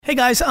Hey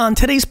guys, on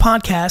today's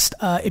podcast,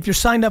 if you're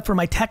signed up for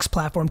my text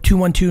platform,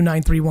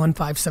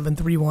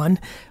 212-931-5731,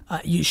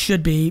 you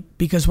should be,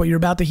 because what you're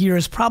about to hear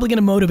is probably going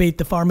to motivate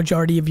the far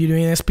majority of you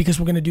doing this, because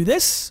we're going to do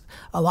this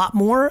a lot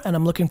more, and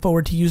I'm looking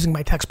forward to using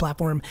my text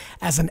platform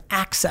as an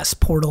access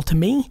portal to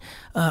me.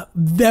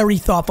 Very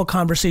thoughtful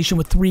conversation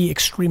with three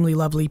extremely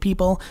lovely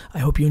people. I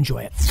hope you enjoy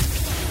it.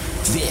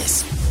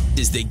 This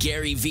is the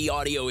Gary V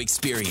Audio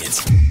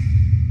Experience.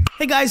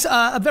 Hey guys,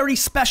 a very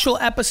special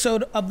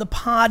episode of the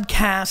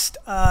podcast.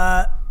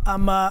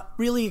 I'm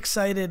really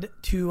excited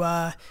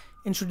to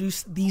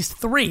introduce these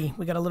three.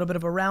 We got a little bit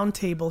of a round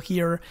table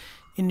here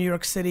in New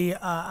York City.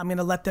 I'm going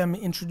to let them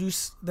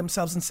introduce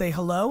themselves and say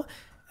hello,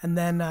 and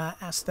then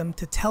ask them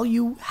to tell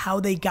you how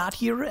they got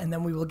here, and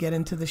then we will get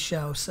into the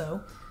show.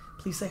 So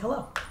please say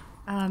hello.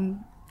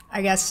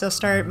 I guess I'll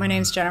start. My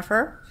name's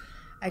Jennifer.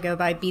 I go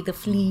by Be the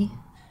Flea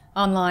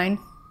online.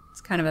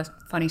 It's kind of a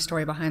funny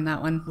story behind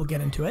that one. We'll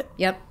get into it.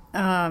 Yep.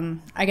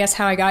 I guess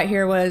how I got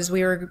here was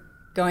we were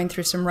going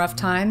through some rough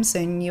times,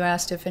 and you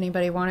asked if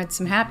anybody wanted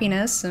some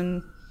happiness,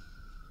 and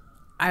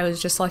I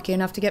was just lucky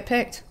enough to get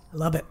picked. I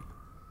love it.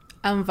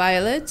 I'm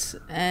Violet,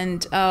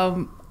 and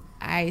I'm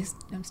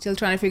still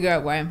trying to figure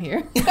out why I'm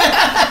here.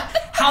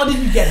 How did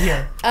you get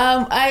here?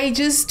 I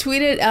just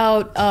tweeted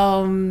out,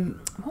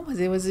 what was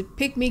it? Was it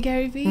Pick Me,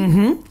 Gary V?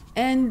 Mm-hmm.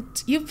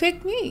 And you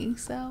picked me,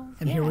 so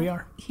And yeah, here we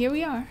are. Here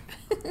we are.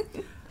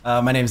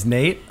 My name's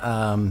Nate,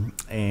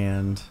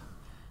 and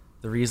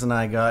the reason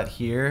I got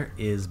here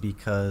is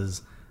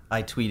because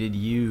I tweeted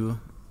you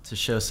to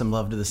show some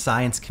love to the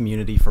science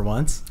community for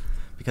once,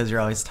 because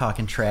you're always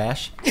talking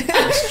trash.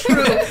 It's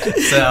true.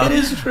 So It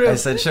is true. I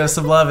said show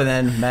some love, and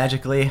then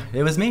magically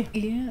it was me.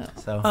 Yeah.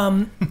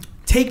 So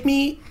Take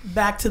me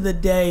back to the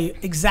day,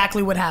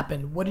 exactly what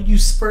happened. What did you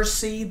first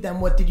see,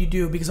 then what did you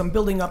do? Because I'm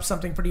building up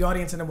something for the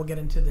audience, and then we'll get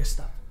into this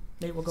stuff.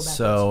 Nate, we'll go back.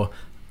 So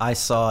I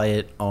saw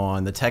it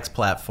on the text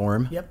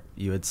platform. Yep.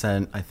 You had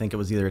sent, I think it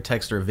was either a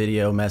text or a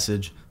video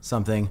message,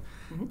 something,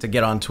 to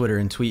get on Twitter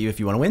and tweet you if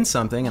you want to win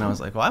something. And I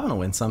was like, well, I want to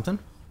win something.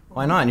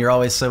 Why not? And you're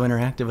always so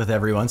interactive with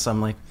everyone. So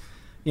I'm like,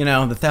 you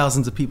know, the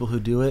thousands of people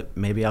who do it,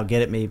 maybe I'll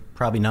get it, maybe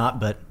probably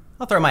not, but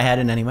I'll throw my hat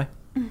in anyway.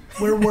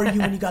 Where were you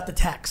when you got the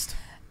text?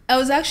 I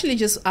was actually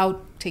just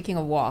out taking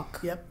a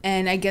walk. Yep.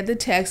 And I get the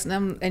text,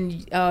 and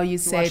you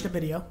said... You watched the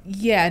video?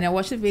 Yeah, and I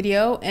watched the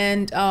video,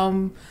 and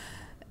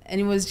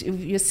it was,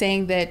 you're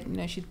saying that, you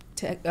know,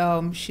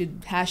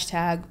 should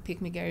hashtag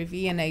Pick Me Gary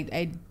V, and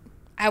I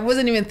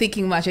wasn't even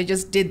thinking much. I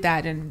just did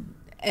that,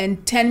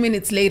 and 10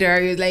 minutes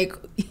later, you're like,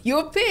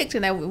 you're picked,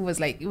 and it was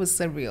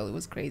surreal. It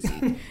was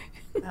crazy.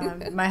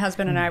 My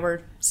husband and I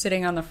were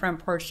sitting on the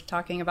front porch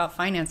talking about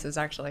finances,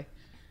 actually.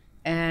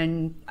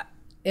 And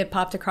it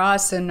popped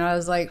across, and I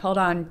was like, hold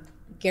on,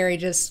 Gary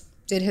just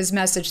did his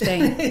message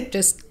thing.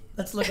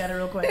 Let's look at it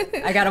real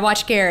quick. I got to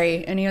watch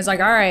Gary. And he was like,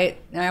 all right.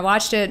 And I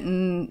watched it,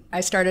 and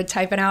I started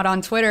typing out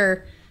on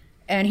Twitter,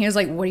 and he was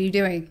like, what are you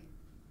doing?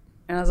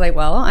 And I was like,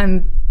 well,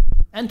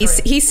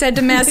 he said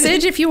to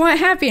message if you want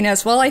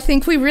happiness. Well, I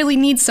think we really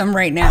need some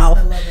right now.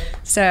 I love it.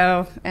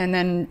 So, and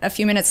then a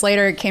few minutes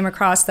later, it came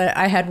across that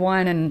I had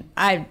won, and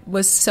I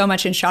was so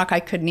much in shock I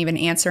couldn't even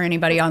answer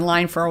anybody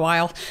online for a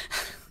while.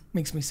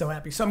 Makes me so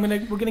happy. So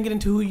we're gonna get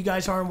into who you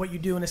guys are and what you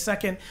do in a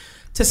second.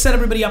 To set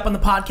everybody up on the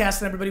podcast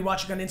and everybody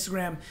watching on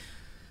Instagram.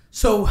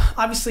 So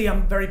obviously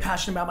I'm very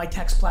passionate about my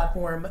text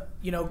platform.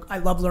 You know, I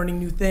love learning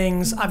new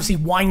things. Obviously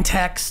Wine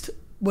Text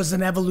was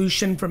an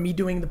evolution from me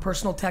doing the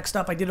personal text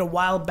stuff. I did it a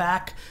while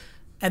back,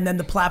 and then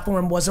the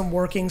platform wasn't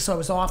working, so I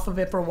was off of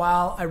it for a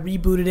while. I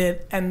rebooted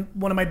it, and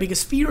one of my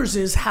biggest fears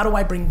is, how do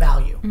I bring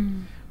value,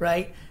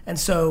 right? And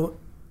so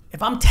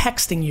if I'm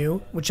texting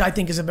you, which I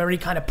think is a very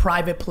kind of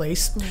private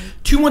place,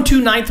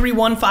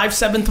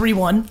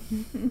 212-931-5731.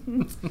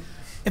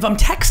 If I'm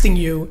texting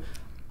you,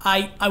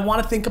 I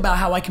want to think about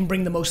how I can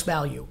bring the most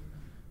value.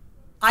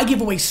 I give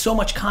away so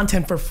much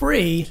content for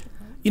free.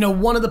 You know,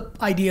 one of the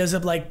ideas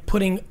of like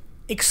putting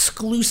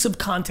exclusive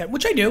content,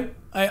 which I do.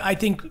 I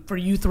think for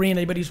you three and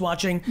anybody who's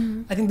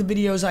watching, I think the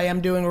videos I am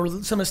doing or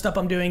some of the stuff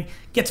I'm doing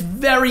gets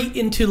very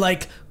into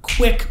like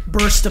quick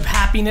burst of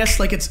happiness.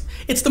 Like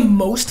it's the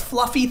most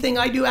fluffy thing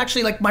I do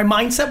actually. Like my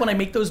mindset when I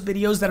make those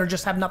videos that are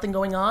just have nothing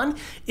going on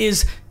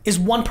is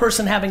one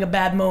person having a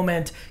bad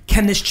moment,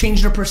 can this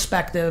change their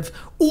perspective,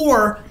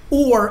 or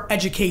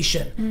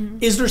education?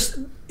 Is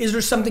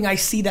there something I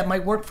see that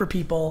might work for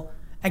people,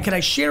 and can I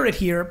share it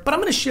here? But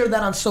I'm going to share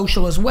that on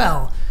social as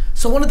well.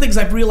 So one of the things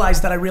I've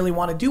realized that I really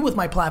want to do with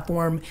my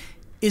platform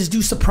is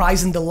do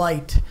surprise and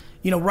delight.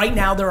 You know, right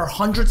now there are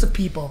hundreds of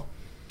people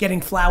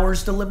getting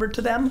flowers delivered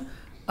to them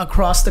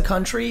across the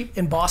country,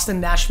 in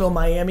Boston, Nashville,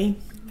 Miami,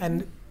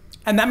 and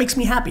that makes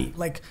me happy.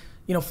 Like,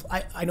 you know,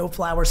 I know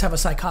flowers have a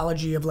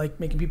psychology of like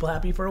making people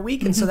happy for a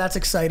week, and so that's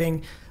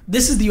exciting.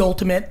 This is the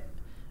ultimate.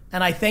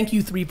 And I thank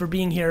you three for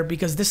being here,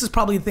 because this is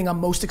probably the thing I'm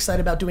most excited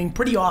about doing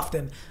pretty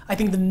often. I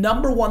think the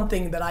number one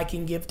thing that I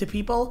can give to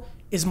people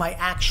is my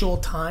actual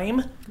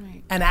time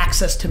and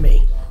access to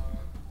me.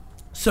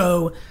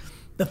 So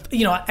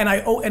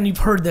And you've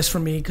heard this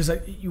from me because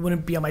you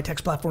wouldn't be on my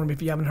text platform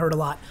if you haven't heard a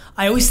lot.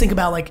 I always think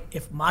about like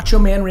if Macho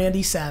Man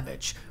Randy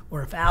Savage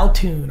or if Al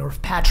Toon or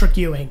if Patrick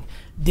Ewing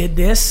did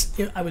this,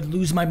 I would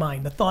lose my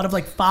mind. The thought of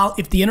like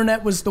if the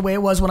internet was the way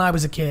it was when I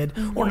was a kid,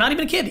 or not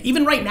even a kid,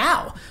 even right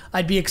now,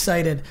 I'd be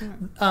excited.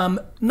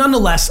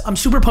 Nonetheless, I'm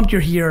super pumped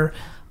you're here.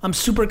 I'm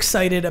super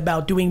excited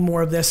about doing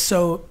more of this.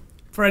 So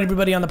for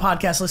everybody on the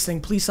podcast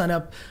listening, please sign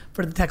up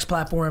for the text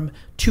platform,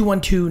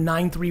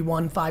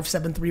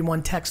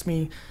 212-931-5731. Text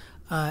me,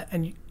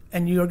 and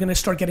you're going to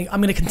start getting,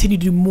 I'm going to continue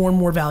to do more and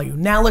more value.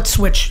 Now let's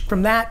switch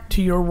from that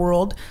to your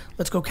world.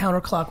 Let's go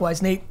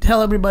counterclockwise. Nate,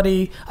 tell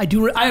everybody, I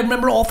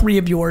remember all three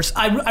of yours.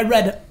 I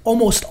read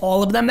almost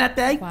all of them that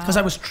day because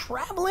I was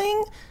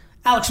traveling.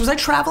 Alex, was I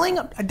traveling?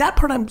 That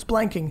part I'm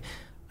blanking.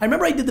 I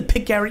remember I did the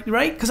pick Gary,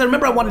 right? Because I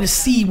remember I wanted to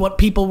see what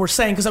people were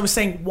saying because I was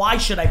saying, why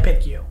should I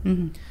pick you?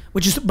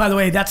 Which is, by the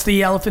way, that's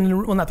the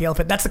elephant, well, not the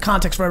elephant, that's the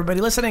context for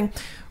everybody listening.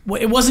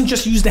 It wasn't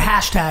just use the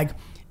hashtag,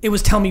 it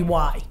was tell me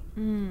why.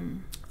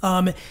 And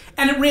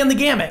it ran the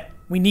gamut.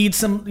 We need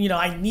some,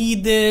 I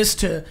need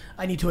to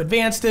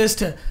advance this,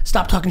 to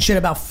stop talking shit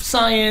about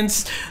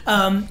science.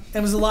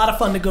 It was a lot of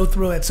fun to go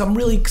through it. So I'm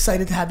really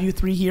excited to have you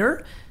three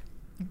here.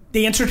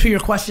 The answer to your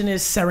question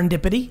is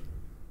serendipity.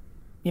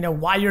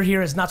 Why you're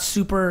here is not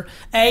super,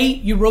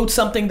 you wrote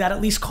something that at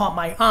least caught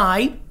my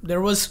eye.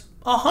 There was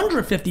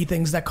 150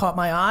 things that caught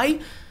my eye.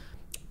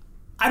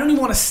 I don't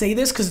even want to say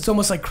this because it's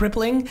almost like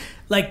crippling,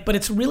 but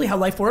it's really how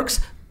life works.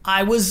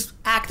 I was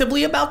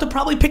actively about to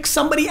probably pick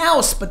somebody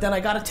else, but then I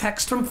got a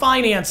text from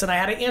finance and I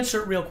had to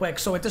answer it real quick,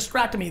 so it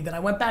distracted me. Then I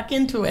went back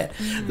into it.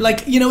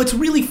 It's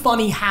really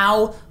funny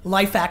how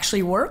life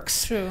actually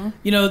works. True.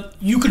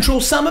 You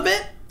control some of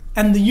it,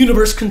 and the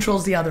universe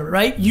controls the other,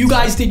 right? You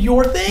guys did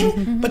your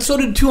thing, but so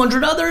did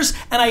 200 others.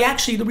 And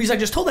the reason I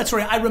just told that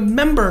story, I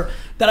remember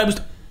that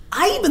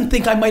I even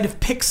think I might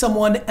have picked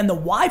someone and the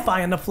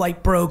Wi-Fi on the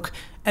flight broke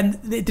and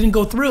it didn't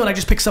go through and I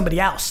just picked somebody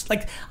else.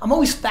 I'm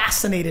always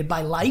fascinated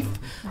by life.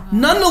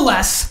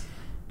 Nonetheless,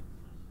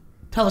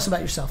 tell us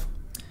about yourself.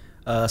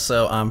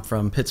 So I'm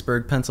from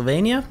Pittsburgh,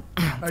 Pennsylvania.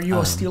 Are you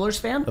a Steelers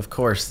fan? Of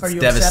course. It's Are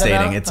you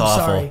devastating. It's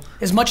awful. Sorry.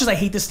 As much as I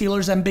hate the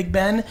Steelers and Big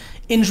Ben,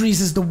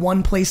 injuries is the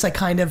one place I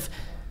kind of,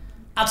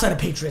 outside of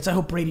Patriots, I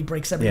hope Brady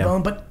breaks every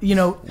bone, but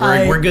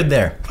we're good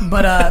there.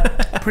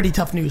 But pretty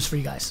tough news for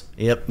you guys.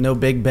 Yep, no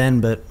Big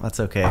Ben, but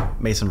that's okay.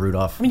 Mason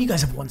Rudolph. I mean, you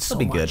guys have won so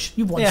much. Good.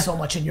 You've won so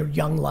much in your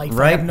young life.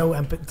 Right? I have no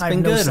empathy. I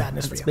have no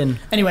sadness for you.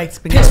 Anyway, it's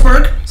been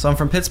Pittsburgh. Good. So I'm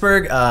from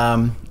Pittsburgh.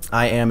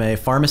 I am a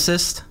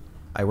pharmacist.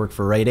 I work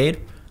for Rite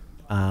Aid.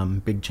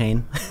 Big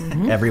chain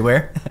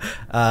everywhere.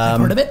 I've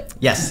heard of it.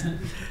 Yes.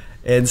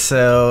 And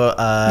so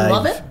you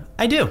love it?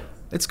 I do.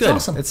 It's good.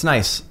 It's awesome. It's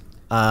nice.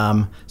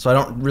 So I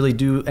don't really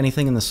do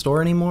anything in the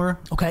store anymore.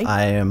 Okay.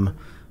 I am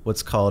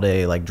what's called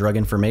a drug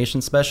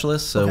information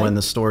specialist. So when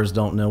the stores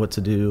don't know what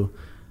to do,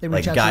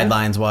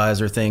 guidelines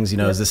wise or things,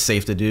 is this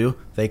safe to do?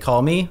 They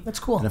call me. That's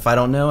cool. And if I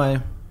don't know,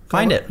 I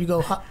find it. You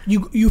go.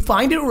 You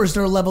find it, or is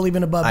there a level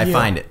even above you? I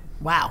find it.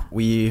 Wow.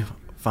 We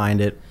find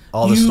it.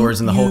 All the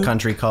stores in the whole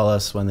country call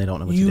us when they don't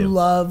know what to do. You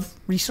love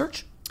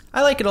research?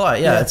 I like it a lot.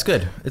 Yeah, it's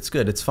good. It's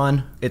good. It's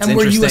fun. It's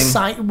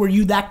interesting. Were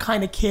you that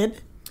kind of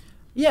kid?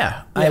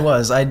 Yeah, I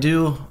was. I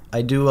do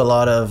a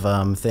lot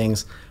of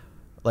things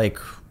where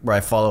I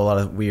follow a lot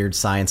of weird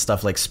science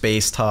stuff, like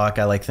space talk.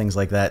 I like things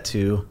like that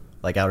too,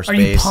 like outer space.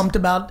 Are you pumped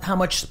about how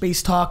much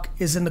space talk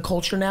is in the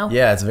culture now?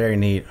 Yeah, it's very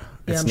neat.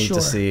 It's neat sure.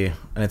 to see,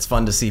 and it's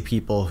fun to see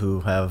people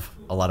who have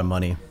a lot of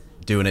money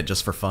doing it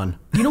just for fun.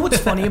 You know what's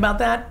funny about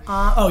that?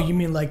 You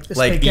mean like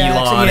the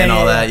Elon and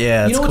all that?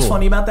 Yeah, you know what's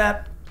funny about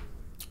that?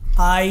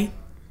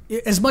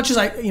 As much as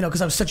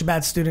because I was such a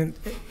bad student,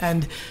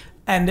 and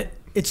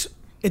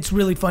it's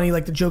really funny,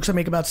 like the jokes I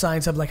make about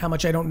science of how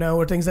much I don't know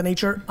or things of that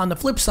nature. On the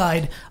flip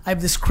side, I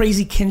have this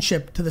crazy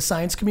kinship to the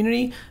science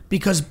community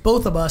because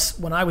both of us,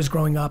 when I was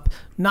growing up,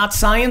 not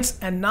science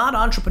and not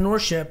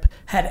entrepreneurship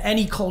had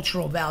any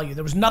cultural value.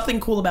 There was nothing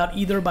cool about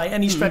either by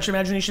any stretch of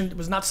imagination. It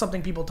was not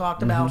something people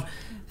talked about.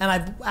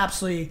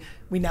 And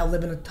we now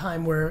live in a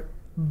time where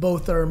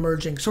both are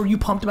emerging. So are you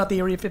pumped about the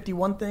Area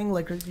 51 thing?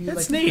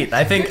 That's neat.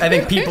 I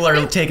think people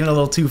are taking it a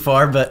little too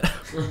far, but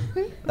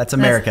that's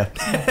America.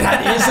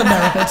 That is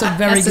America. It's a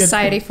very good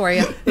society for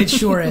you. It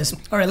sure is.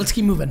 All right, let's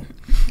keep moving.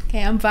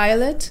 Okay, I'm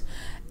Violet,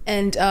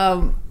 and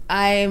I'm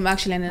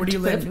actually an entrepreneur.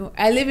 Where do you live?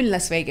 I live in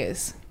Las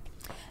Vegas,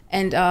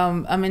 and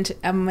I'm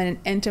an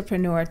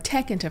entrepreneur,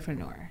 tech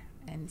entrepreneur,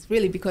 and it's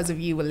really because of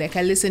you.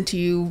 I listen to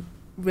you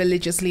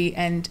religiously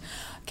and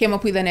came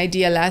up with an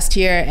idea last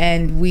year,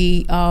 and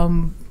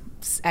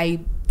I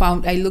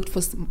looked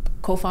for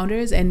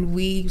co-founders and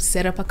we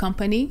set up a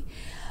company.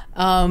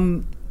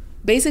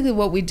 Basically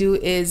what we do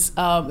is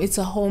it's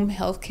a home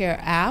healthcare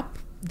app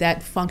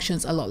that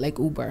functions a lot like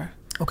Uber.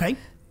 Okay.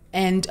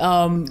 And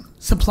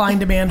supply and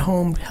demand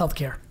home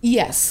healthcare.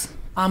 Yes.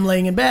 I'm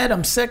laying in bed,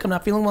 I'm sick, I'm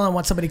not feeling well, I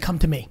want somebody to come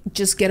to me.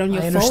 Just get on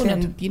your phone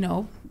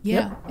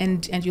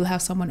and and you'll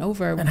have someone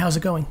over. And how's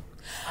it going?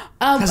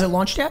 Has it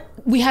launched yet?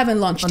 We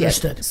haven't launched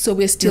Understood. yet. So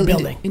we're still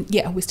building.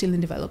 we're still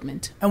in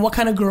development. And what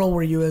kind of girl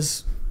were you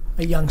as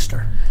a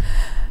youngster?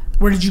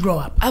 Where did you grow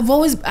up?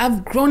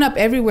 I've grown up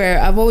everywhere.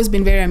 I've always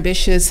been very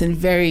ambitious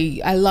and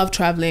I love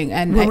traveling.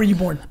 And Where were you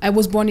born? I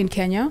was born in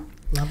Kenya.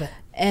 Love it.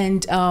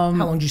 And how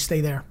long did you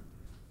stay there?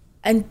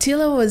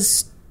 Until I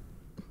was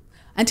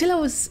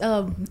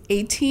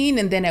 18,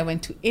 and then I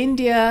went to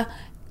India,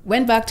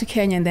 went back to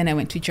Kenya, and then I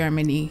went to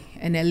Germany,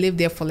 and I lived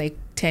there for like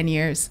 10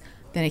 years.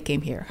 Then I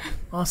came here.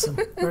 Awesome.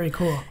 Very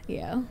cool.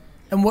 Yeah.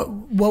 And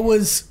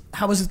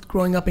how was it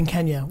growing up in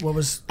Kenya?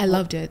 I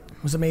loved it.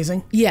 Was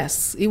amazing?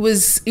 Yes. It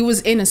was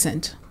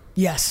innocent.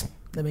 Yes.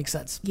 That makes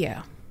sense.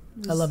 Yeah.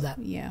 I love that.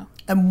 Yeah.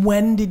 And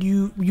when did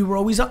you were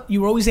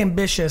always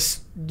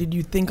ambitious. Did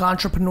you think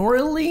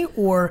entrepreneurially,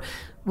 or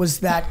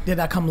did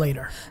that come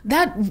later?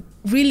 That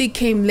really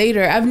came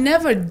later. I've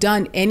never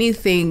done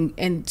anything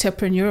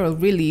entrepreneurial,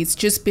 really. It's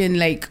just been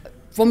like,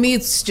 for me,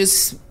 it's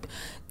just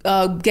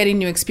getting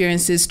new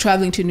experiences,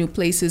 traveling to new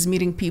places,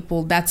 meeting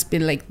people. That's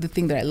been like the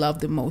thing that I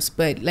love the most.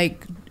 But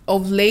like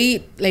of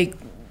late, like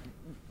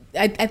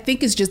I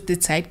think it's just the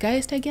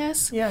zeitgeist, I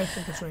guess. Yeah, I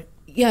think that's right.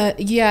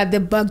 Yeah, the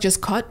bug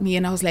just caught me,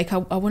 and I was like, I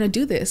want to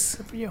do this.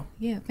 Good for you.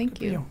 Yeah,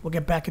 thank you. We'll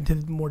get back into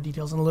more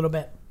details in a little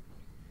bit.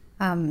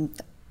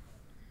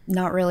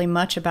 Not really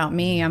much about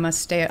me. I'm a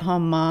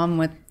stay-at-home mom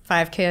with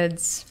 5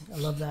 kids. I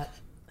love that.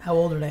 How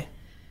old are they?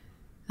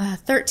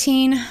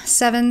 13,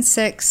 7,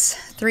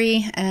 6,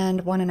 3,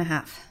 and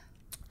 1.5.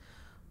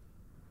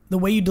 The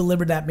way you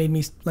delivered that made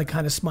me like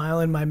kind of smile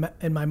in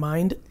my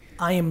mind.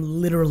 I am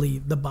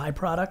literally the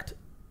byproduct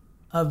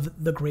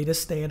of the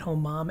greatest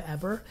stay-at-home mom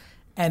ever.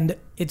 And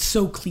it's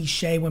so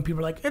cliche when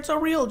people are like, it's a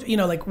real,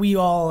 like we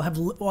all have,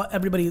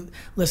 everybody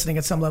listening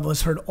at some level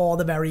has heard all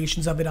the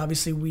variations of it.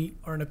 Obviously, we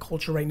are in a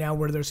culture right now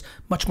where there's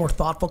much more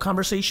thoughtful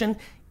conversation.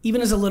 Even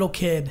as a little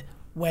kid,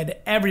 when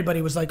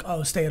everybody was like,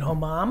 oh, stay-at-home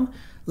mom,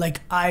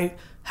 like I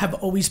have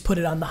always put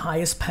it on the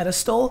highest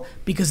pedestal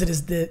because it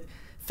is the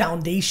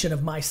foundation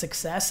of my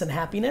success and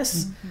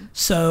happiness. Mm-hmm.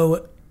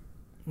 So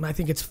I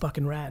think it's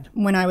fucking rad.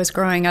 When I was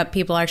growing up,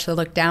 people actually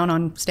looked down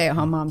on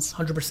stay-at-home moms.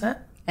 100%.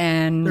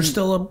 And there's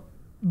still a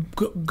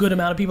good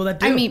amount of people that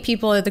do. I meet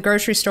people at the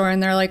grocery store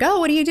and they're like, oh,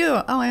 what do you do?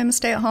 Oh, I'm a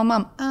stay-at-home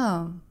mom.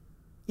 Oh.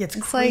 Yeah,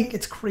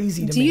 it's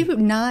crazy to me. Do you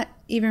not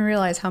even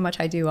realize how much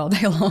I do all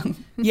day long?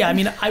 Yeah, I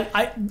mean,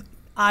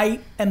 I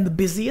am the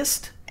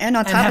busiest. And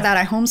on top of that,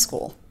 I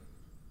homeschool.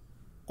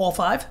 All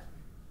 5?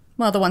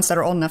 Well, the ones that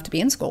are old enough to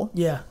be in school.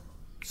 Yeah.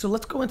 So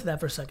let's go into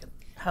that for a second.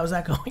 How's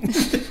that going?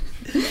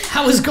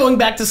 How is going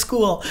back to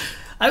school?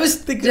 I was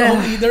thinking,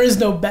 there is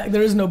no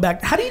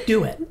back. How do you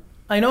do it?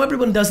 I know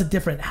everyone does it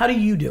different. How do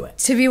you do it?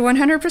 To be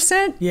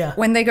 100%? Yeah.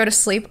 When they go to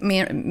sleep, me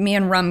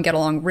and Rum get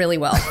along really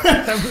well.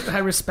 I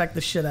respect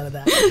the shit out of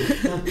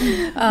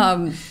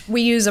that.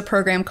 We use a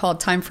program called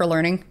Time for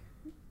Learning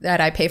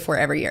that I pay for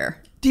every year.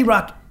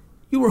 D-Rock,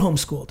 you were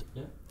homeschooled.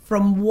 Yeah.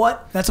 From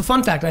what? That's a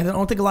fun fact. I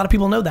don't think a lot of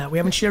people know that. We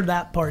haven't shared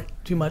that part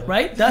too much,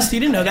 right? Dust, you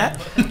didn't know that.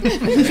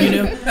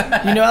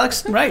 You knew,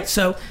 Alex? Right.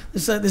 So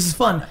this is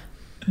fun.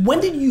 When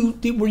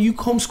were you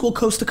homeschooled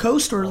coast to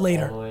coast or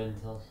later? All the way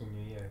until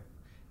senior year.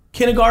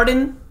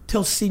 Kindergarten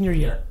till senior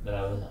year. Yeah,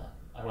 but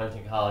I went to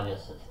college at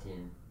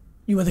 16.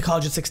 You went to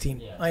college at 16.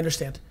 Yeah. I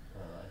understand.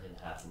 I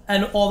didn't have to.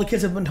 And all the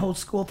kids have been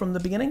homeschooled from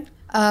the beginning?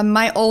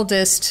 My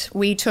oldest,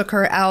 we took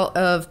her out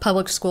of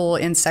public school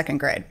in 2nd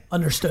grade.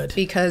 Understood.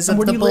 Because of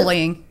the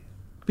bullying.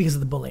 Because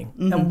of the bullying.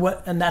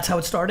 Mm-hmm. And that's how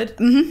it started?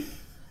 Mm-hmm.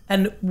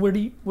 And where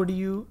do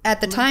you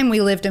At the time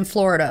we lived in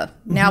Florida.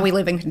 Mm-hmm. Now we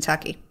live in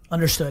Kentucky.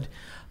 Understood.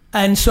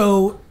 And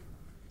so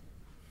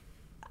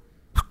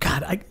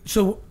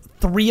so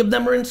 3 of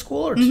them are in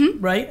school, or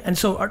mm-hmm. right? And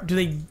so do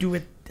they do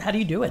it? How do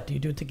you do it? Do you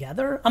do it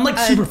together? I'm like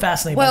super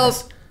fascinated by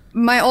this.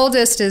 My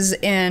oldest is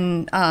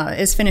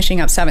finishing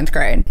up 7th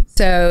grade.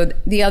 So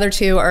the other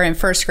 2 are in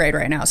 1st grade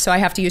right now. So I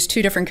have to use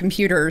 2 different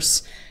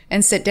computers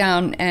and sit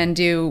down and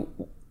do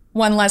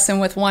one lesson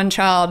with one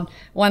child,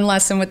 one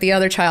lesson with the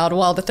other child,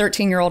 while the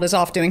 13-year-old is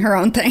off doing her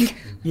own thing.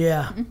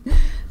 Yeah.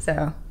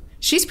 So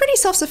she's pretty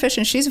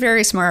self-sufficient. She's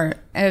very smart.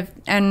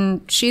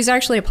 And she's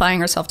actually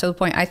applying herself to the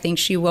point I think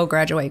she will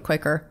graduate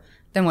quicker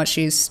than what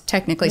she's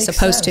technically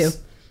supposed to.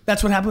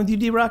 That's what happened with you,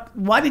 D-Rock?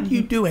 Why did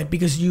you do it?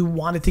 Because you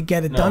wanted to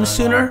get it done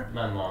sooner?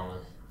 My mom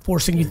was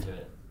forcing you into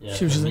it. Yeah,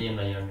 she was me and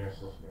my younger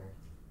sister.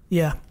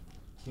 Yeah.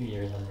 2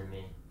 years under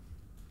me.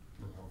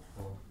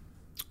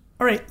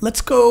 All right,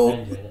 let's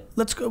go.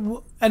 Let's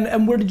go.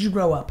 And where did you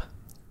grow up?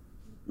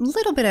 A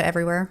little bit of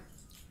everywhere.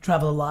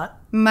 Travel a lot?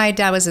 My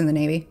dad was in the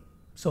Navy.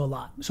 So a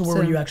lot. So where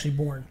were you actually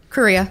born?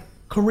 Korea.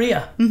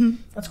 Korea?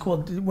 Mm-hmm. That's cool.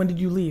 When did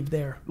you leave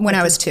there? When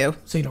I was 2.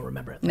 So you don't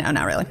remember it? No,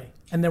 not really. Okay.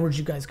 And then where'd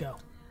you guys go?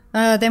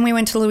 Then we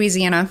went to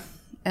Louisiana,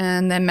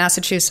 and then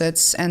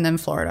Massachusetts, and then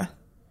Florida.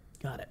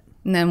 Got it.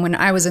 And then when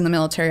I was in the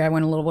military, I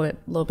went a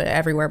little bit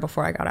everywhere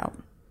before I got out.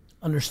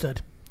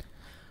 Understood.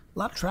 A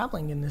lot of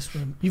traveling in this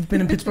room. You've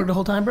been in Pittsburgh the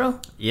whole time, bro?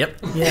 Yep.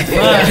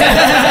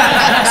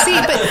 Yeah. See,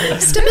 but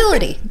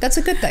stability, that's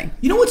a good thing.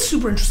 You know what's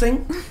super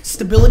interesting?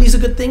 Stability is a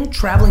good thing.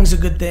 Traveling is a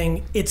good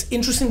thing. It's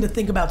interesting to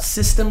think about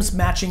systems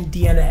matching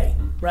DNA,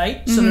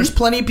 right? So there's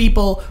plenty of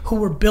people who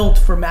were built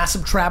for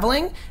massive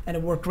traveling, and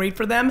it worked great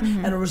for them.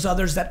 And there was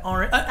others that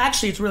aren't.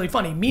 Actually, it's really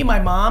funny. Me and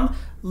my mom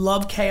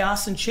love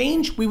chaos and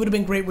change. We would have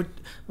been great with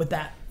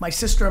that. My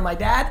sister and my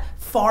dad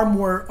far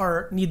more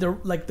are neither,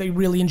 like they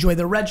really enjoy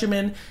their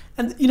regimen.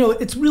 And you know,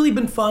 it's really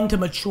been fun to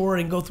mature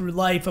and go through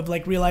life of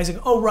like realizing,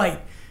 oh right,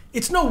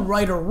 it's no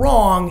right or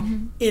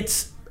wrong.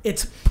 It's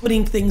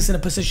putting things in a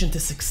position to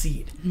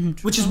succeed,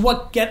 which is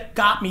what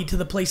got me to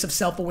the place of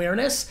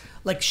self-awareness.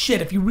 Like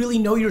shit, if you really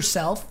know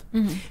yourself,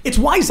 it's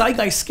why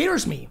Zeitgeist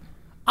scares me.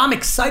 I'm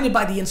excited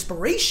by the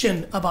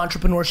inspiration of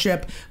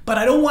entrepreneurship, but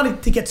I don't want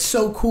it to get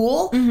so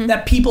cool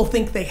that people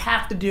think they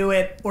have to do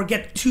it or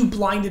get too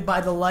blinded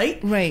by the light.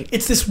 Right.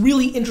 It's this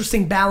really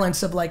interesting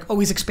balance of like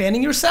always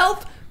expanding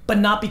yourself, but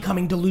not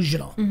becoming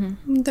delusional.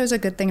 There's a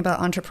good thing about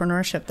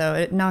entrepreneurship, though.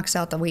 It knocks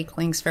out the weak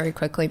links very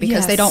quickly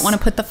because they Yes. don't want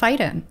to put the fight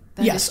in.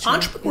 Yes, is true.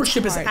 entrepreneurship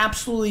is It's hard.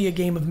 absolutely a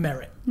game of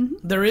merit.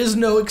 There is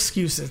no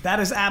excuses.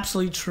 That is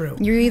absolutely true.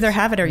 You either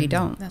have it or you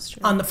don't. That's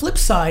true. On the flip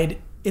side,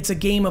 it's a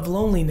game of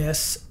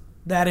loneliness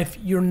that if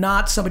you're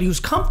not somebody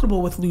who's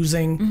comfortable with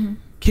losing,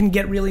 can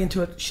get really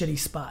into a shitty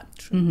spot.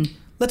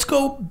 Let's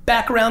go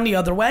back around the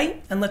other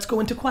way and let's go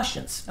into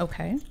questions.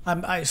 Okay.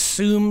 I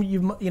assume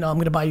I'm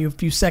going to buy you a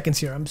few seconds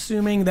here. I'm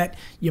assuming that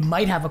you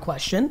might have a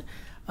question.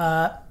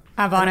 I've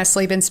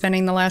honestly been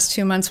spending the last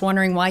 2 months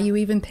wondering why you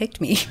even picked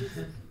me.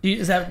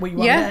 Is that what you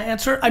want Yeah. me to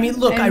answer? I mean,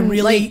 look, I I'm,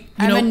 really, like,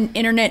 I'm an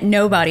internet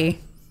nobody.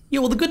 Yeah,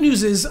 well, the good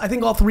news is I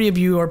think all three of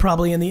you are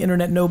probably in the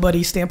internet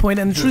nobody standpoint,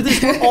 and the truth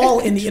is we're all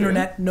in the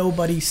internet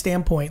nobody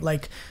standpoint.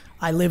 Like,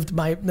 I lived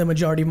the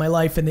majority of my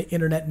life in the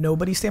internet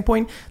nobody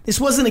standpoint. This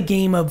is a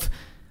game of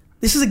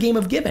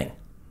giving.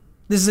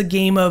 This is a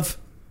game of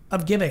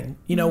giving.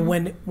 You know,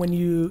 when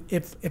you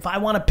if I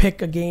want to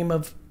pick a game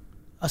of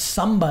a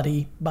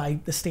somebody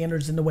by the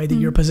standards and the way that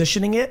you're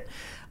positioning it,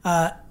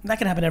 that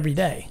can happen every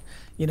day.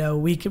 You know,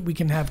 we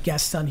can have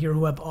guests on here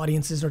who have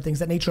audiences or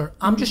things of that nature.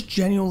 I'm just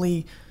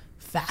genuinely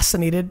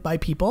fascinated by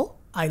people.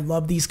 I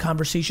love these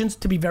conversations.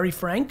 To be very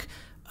frank,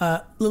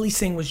 Lily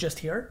Singh was just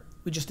here.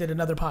 We just did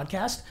another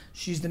podcast.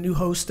 She's the new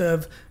host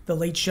of The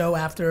Late Show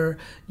after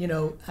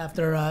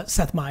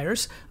Seth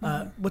Meyers.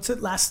 What's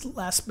it? Last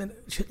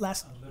minute?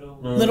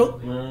 Little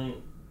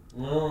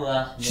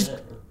last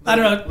minute. I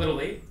don't know.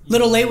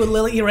 Little late with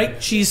Lily. You're right. Yeah.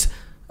 She's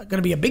going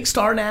to be a big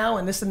star now,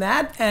 and this and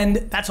that, and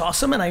that's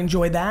awesome. And I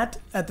enjoy that.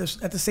 At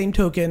the same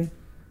token,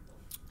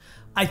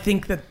 I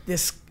think that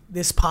this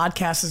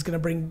podcast is going to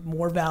bring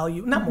more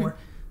value. Not more,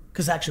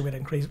 because actually we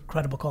had an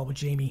incredible call with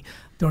Jamie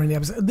during the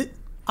episode.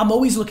 I'm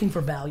always looking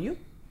for value,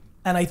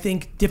 and I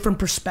think different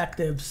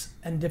perspectives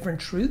and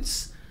different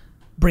truths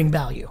bring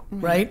value,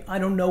 right? I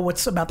don't know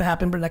what's about to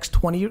happen for the next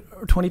 20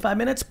 or 25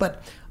 minutes,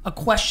 but a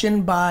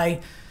question by,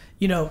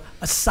 a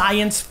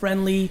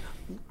science-friendly,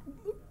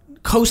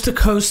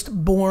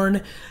 coast-to-coast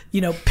born,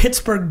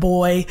 Pittsburgh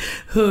boy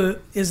who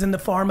is in the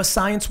pharma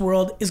science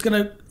world is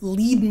going to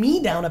lead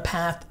me down a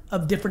path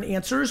of different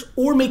answers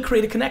or may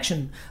create a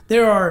connection.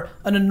 There are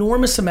an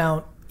enormous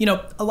amount.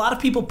 A lot of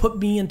people put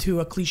me into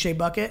a cliche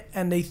bucket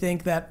and they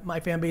think that my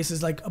fan base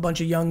is like a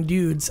bunch of young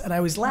dudes. And I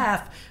always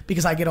laugh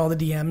because I get all the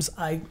DMs.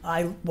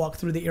 I walk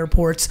through the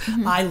airports.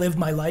 I live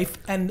my life.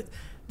 And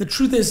the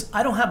truth is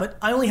I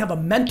only have a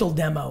mental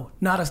demo,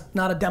 not a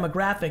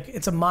demographic.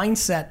 It's a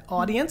mindset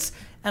audience.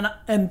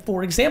 And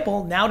for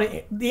example, now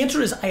the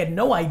answer is I had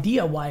no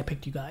idea why I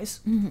picked you guys.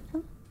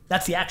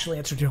 That's the actual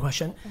answer to your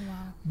question. Oh,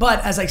 wow.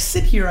 But as I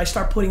sit here, I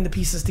start putting the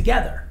pieces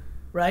together.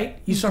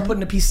 Right? You start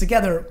putting a piece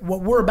together.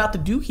 What we're about to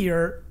do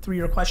here, through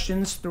your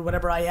questions, through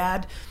whatever I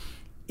add,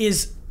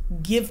 is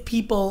give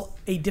people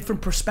a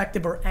different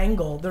perspective or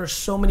angle. There are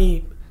so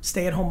many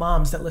stay-at-home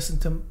moms that listen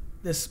to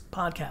this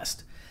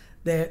podcast.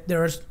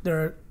 There's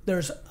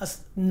a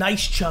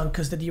nice chunk,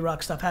 because the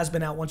D-Rock stuff has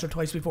been out once or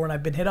twice before, and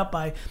I've been hit up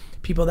by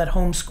people that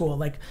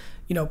homeschool.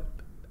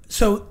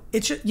 So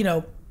it's,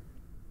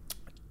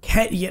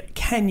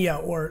 Kenya,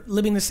 or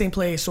living in the same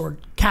place, or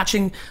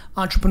catching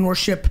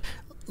entrepreneurship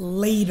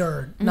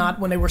later, not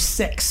when they were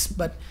 6,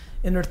 but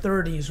in their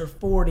 30s or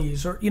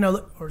 40s,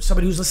 or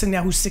somebody who's listening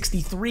now who's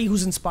 63,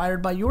 who's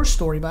inspired by your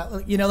story,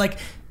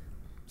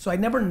 so I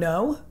never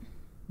know,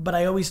 but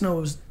I always know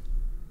it was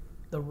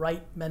the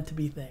right meant to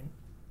be thing.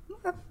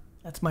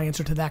 That's my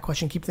answer to that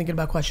question. Keep thinking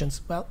about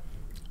questions. Well,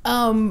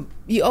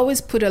 you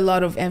always put a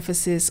lot of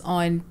emphasis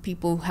on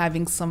people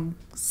having some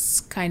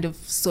kind of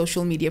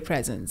social media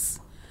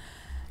presence.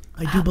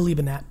 I do believe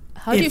in that.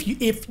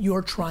 If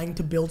you're trying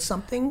to build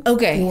something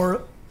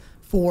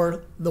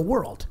for the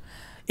world.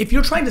 If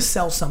you're trying to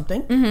sell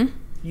something,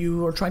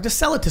 you are trying to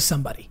sell it to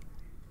somebody.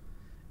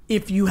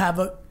 If you have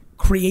a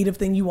creative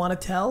thing you want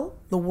to tell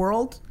the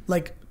world,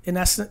 in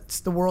essence,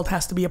 the world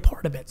has to be a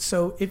part of it.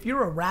 So if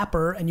you're a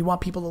rapper and you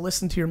want people to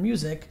listen to your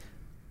music,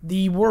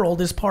 the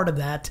world is part of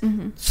that.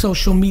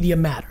 Social media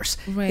matters.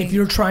 Right. If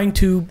you're trying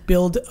to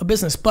build a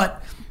business.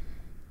 But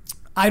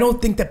I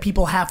don't think that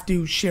people have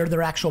to share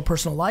their actual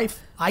personal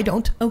life. I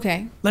don't.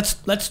 Okay. Let's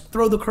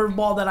throw the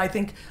curveball that I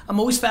think I'm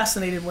always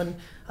fascinated when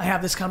I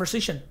have this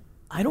conversation.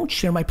 I don't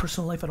share my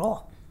personal life at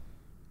all.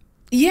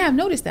 Yeah, I've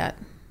noticed that.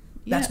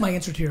 That's my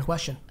answer to your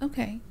question.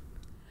 Okay.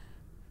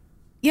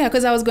 Yeah,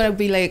 because I was going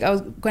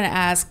to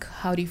ask,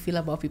 how do you feel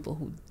about people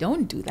who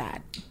don't do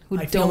that?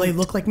 I feel they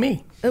look like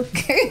me.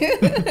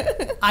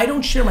 Okay. I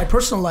don't share my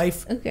personal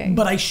life, Okay.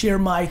 but I share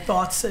my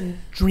thoughts and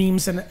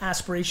dreams and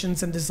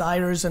aspirations and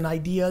desires and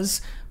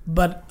ideas.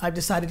 But I've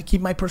decided to keep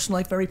my personal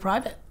life very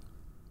private.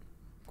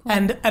 Cool.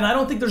 And I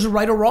don't think there's a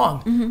right or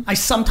wrong. Mm-hmm. I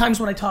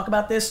sometimes when I talk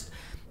about this,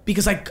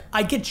 because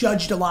I get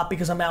judged a lot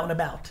because I'm out and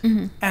about.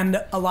 Mm-hmm.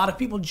 And a lot of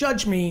people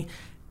judge me,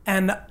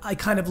 and I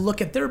kind of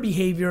look at their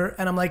behavior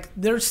and I'm like,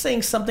 they're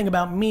saying something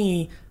about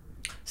me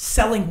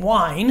selling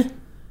wine.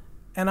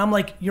 And I'm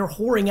like, you're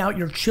whoring out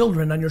your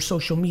children on your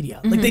social media.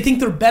 Mm-hmm. Like they think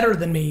they're better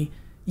than me,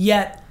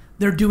 yet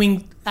they're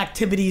doing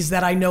activities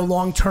that I know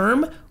long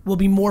term will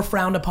be more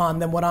frowned upon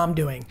than what I'm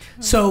doing.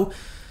 Mm-hmm. So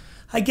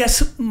I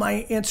guess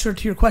my answer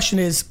to your question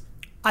is,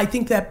 I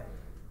think that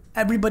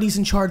everybody's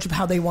in charge of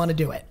how they want to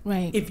do it.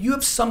 Right. If you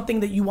have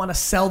something that you want to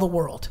sell the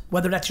world,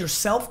 whether that's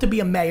yourself to be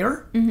a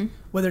mayor, mm-hmm.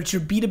 whether it's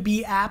your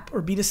B2B app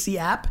or B2C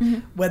app,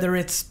 mm-hmm. whether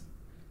it's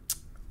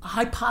a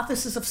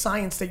hypothesis of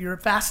science that you're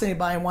fascinated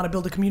by and want to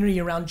build a community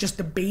around just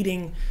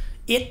debating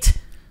it,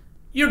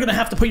 you're going to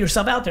have to put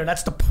yourself out there.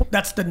 That's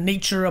the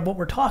nature of what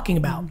we're talking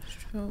about.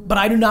 But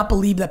I do not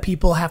believe that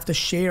people have to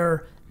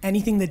share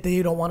anything that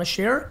they don't want to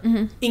share,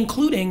 mm-hmm.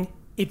 including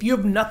if you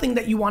have nothing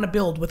that you want to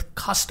build with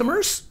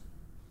customers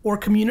or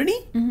community,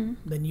 mm-hmm.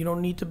 then you don't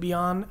need to be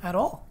on at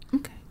all.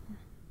 Okay.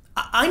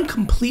 I'm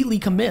completely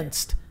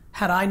convinced,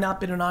 had I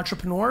not been an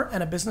entrepreneur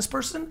and a business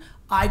person,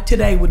 I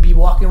today would be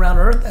walking around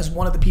Earth as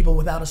one of the people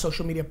without a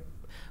social media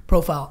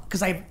profile,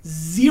 because I have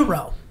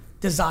zero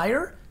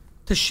desire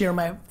to share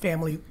my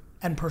family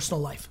and personal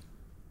life.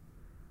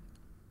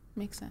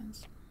 Makes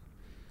sense.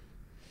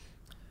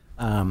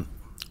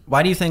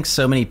 Why do you think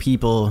so many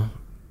people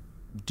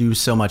do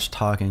so much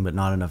talking but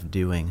not enough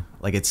doing?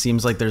 Like, it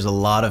seems like there's a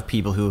lot of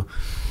people who,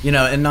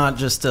 and not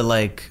just to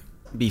like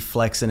be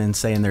flexing and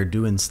saying they're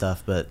doing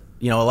stuff, but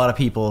a lot of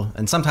people,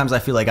 and sometimes I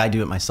feel like I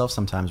do it myself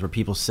sometimes, where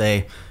people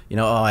say,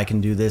 oh, I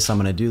can do this, I'm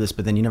going to do this,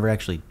 but then you never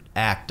actually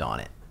act on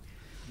it.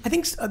 I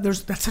think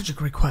that's such a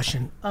great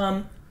question.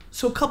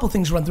 So a couple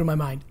things run through my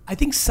mind. I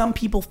think some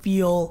people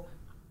feel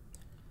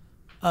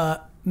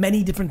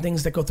many different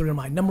things that go through their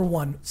mind. Number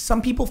one,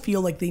 some people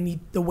feel like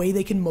the way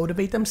they can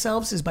motivate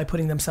themselves is by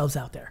putting themselves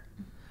out there.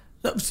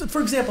 So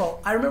for example,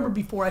 I remember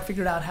before I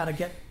figured out how to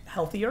get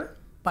healthier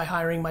by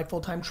hiring my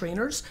full-time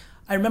trainers,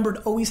 I remembered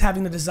always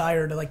having the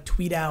desire to like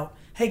tweet out,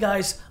 hey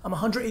guys, I'm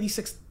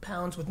 186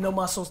 pounds with no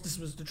muscles. This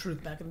was the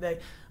truth back in the day.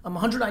 I'm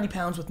 190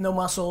 pounds with no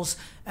muscles,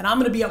 and I'm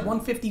going to be at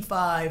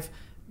 155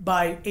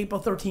 by April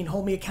 13.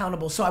 Hold me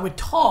accountable. So I would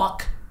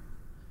talk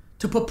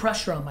to put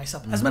pressure on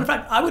myself. Mm-hmm. As a matter of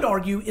fact, I would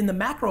argue in the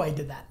macro I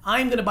did that.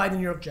 I'm going to buy the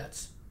New York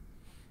Jets.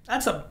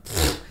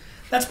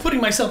 That's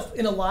putting myself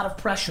in a lot of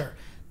pressure.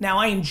 Now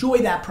I enjoy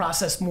that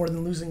process more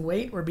than losing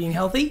weight or being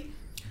healthy.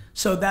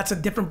 So that's a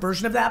different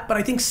version of that. But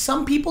I think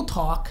some people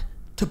talk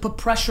to put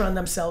pressure on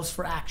themselves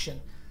for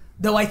action,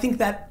 though I think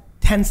that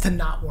tends to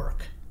not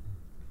work.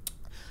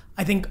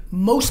 I think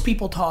most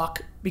people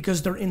talk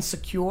because they're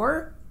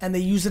insecure and they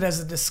use it as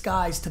a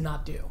disguise to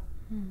not do.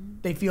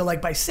 Mm-hmm. They feel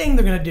like by saying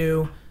they're going to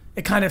do,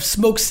 it kind of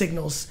smoke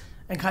signals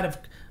and kind of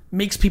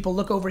makes people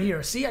look over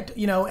here. See, and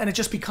it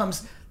just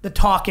becomes the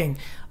talking.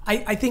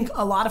 I think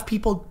a lot of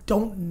people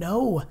don't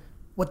know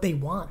what they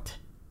want.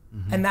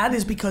 Mm-hmm. And that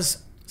is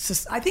because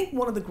I think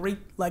one of the great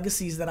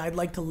legacies that I'd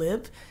like to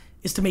live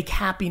is to make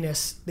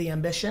happiness the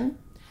ambition.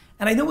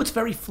 And I know it's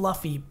very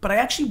fluffy, but I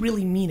actually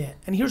really mean it.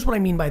 And here's what I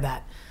mean by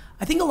that.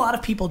 I think a lot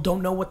of people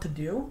don't know what to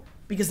do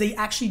because they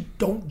actually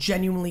don't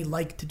genuinely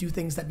like to do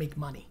things that make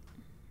money.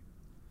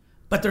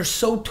 But they're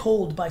so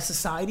told by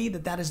society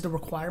that that is the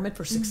requirement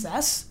for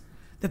success,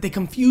 mm-hmm. that they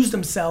confuse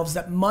themselves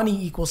that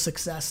money equals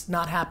success,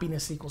 not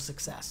happiness equals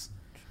success.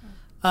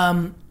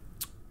 And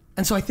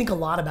so I think a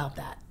lot about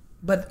that.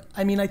 But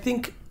I mean, I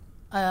think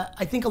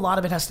a lot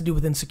of it has to do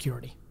with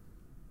insecurity.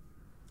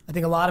 I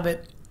think a lot of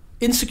it,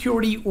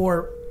 insecurity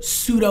or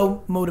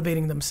pseudo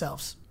motivating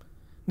themselves.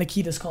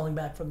 Nikita's calling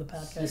back from the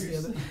podcast.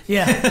 Seriously?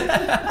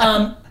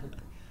 Yeah.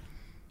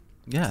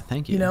 Yeah,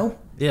 thank you.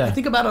 Yeah. I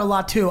think about it a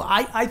lot too.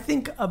 I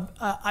think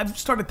I've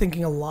started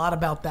thinking a lot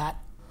about that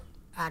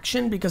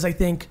action because I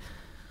think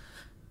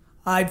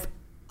I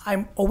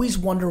always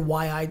wonder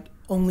why I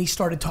only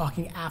started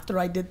talking after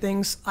I did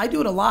things. I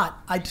do it a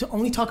lot. I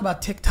only talk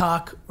about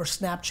TikTok or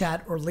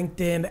Snapchat or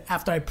LinkedIn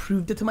after I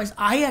proved it to myself.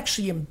 I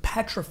actually am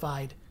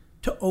petrified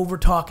to over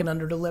talk and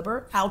under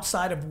deliver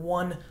outside of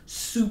one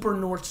super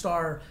North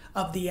Star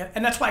of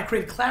and that's why I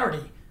created Clarity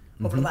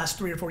over mm-hmm. the last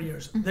 3 or 4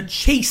 years. Mm-hmm. The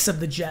chase of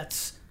the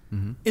Jets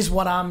mm-hmm. is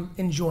what I'm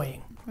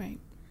enjoying. Right.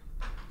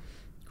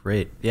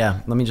 Great.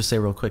 Yeah. Let me just say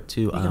real quick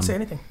too. You can say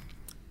anything.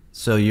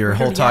 So your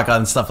whole talk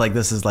on stuff like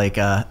this is like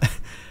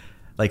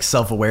like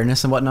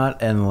self-awareness and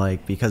whatnot, and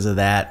like because of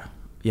that,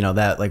 you know,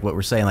 that, like what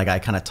we're saying, like I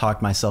kind of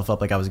talked myself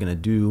up like I was going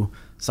to do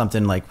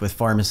something like with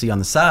pharmacy on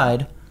the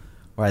side,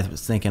 where I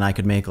was thinking I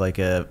could make like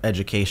a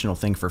educational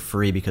thing for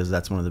free, because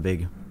that's one of the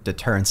big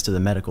deterrents to the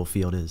medical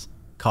field is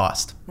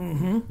cost.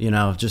 You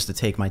know, just to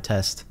take my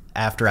test.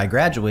 After I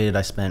graduated,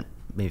 I spent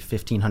maybe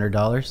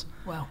 $1,500.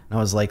 Wow. And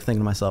I was like thinking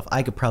to myself,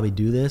 I could probably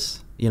do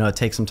this. You know,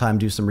 take some time,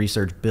 do some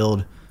research,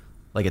 build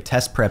like a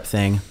test prep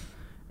thing.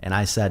 And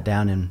I sat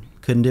down and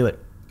couldn't do it.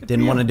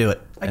 Didn't want to do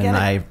it.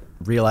 I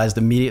realized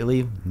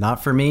immediately,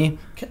 not for me.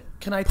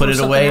 Can I put it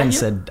away and you?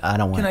 said, I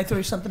don't want Can it. I throw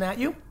you something at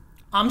you?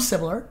 I'm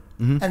similar.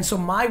 And so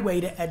my way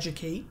to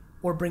educate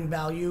or bring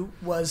value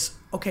was,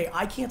 okay,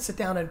 I can't sit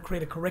down and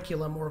create a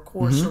curriculum or a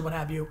course or what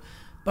have you,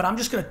 but I'm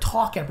just going to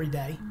talk every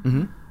day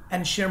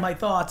and share my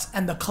thoughts.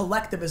 And the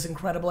collective is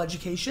incredible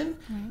education.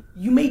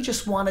 You may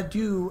just want to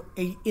do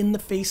a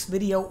in-the-face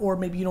video, or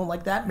maybe you don't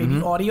like that, maybe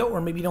audio,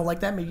 or maybe you don't like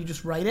that, maybe you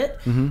just write it.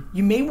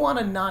 You may want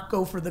to not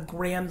go for the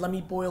grand, let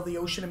me boil the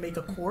ocean and make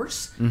a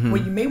course.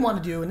 What you may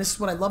want to do, and this is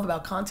what I love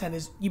about content,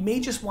 is you may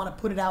just want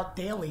to put it out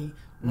daily,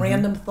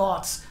 random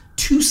thoughts,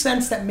 2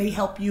 cents that may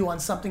help you on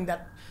something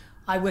that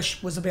I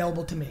wish was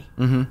available to me.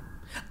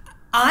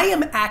 I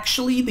am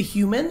actually the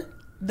human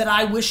that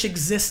I wish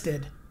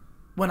existed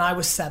when I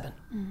was 7.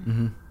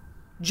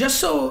 Just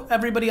so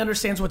everybody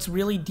understands what's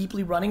really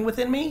deeply running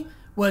within me,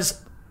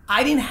 was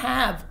I didn't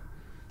have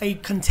a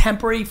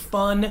contemporary,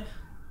 fun,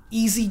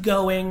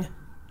 easygoing,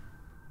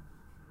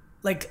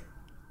 like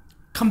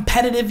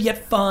competitive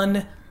yet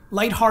fun,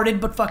 lighthearted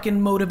but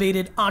fucking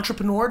motivated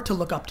entrepreneur to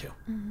look up to.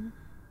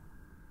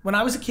 When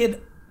I was a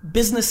kid,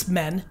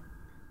 businessmen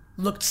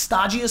looked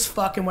stodgy as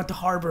fuck and went to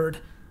Harvard,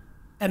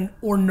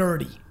 or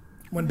nerdy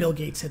when Bill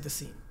Gates hit the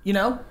scene, you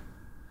know?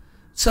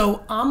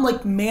 So I'm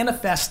like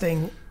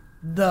manifesting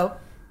the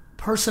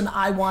person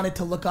I wanted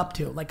to look up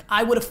to. Like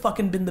I would have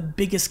fucking been the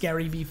biggest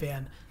Gary Vee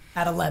fan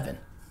at 11.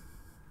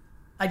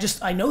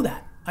 I know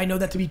that. I know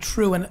that to be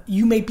true, and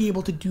you may be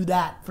able to do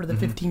that for the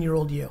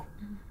 15-year-old you.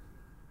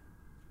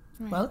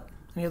 Well,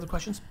 any other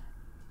questions?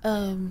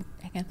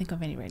 I can't think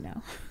of any right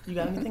now. You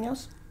got anything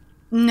else?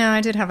 No,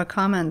 I did have a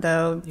comment,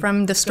 though.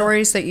 From the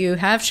stories that you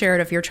have shared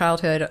of your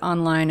childhood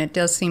online, it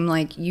does seem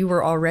like you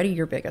were already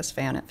your biggest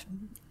fan at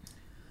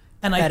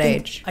that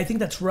age. I think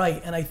that's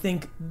right. And I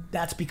think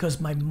that's because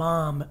my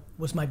mom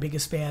was my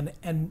biggest fan,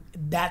 and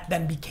that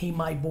then became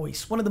my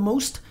voice. One of the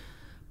most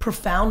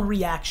profound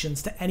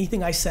reactions to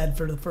anything I said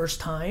for the first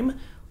time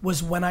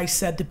was when I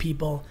said to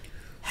people,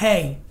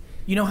 hey,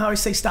 you know how I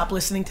say stop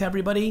listening to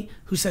everybody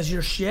who says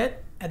you're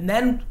shit? And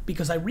then,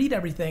 because I read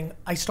everything,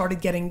 I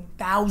started getting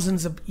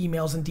thousands of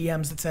emails and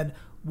DMs that said,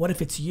 what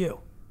if it's you?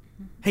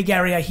 Hey,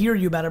 Gary, I hear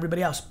you about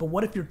everybody else, but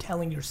what if you're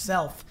telling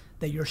yourself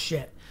that you're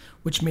shit?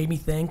 Which made me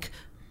think.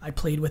 I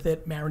played with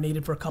it,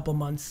 marinated for a couple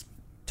months,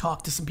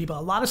 talked to some people.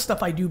 A lot of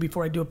stuff I do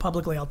before I do it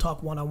publicly, I'll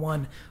talk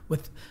one-on-one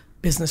with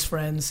business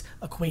friends,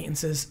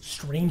 acquaintances,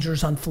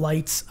 strangers on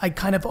flights. I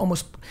kind of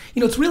almost,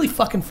 it's really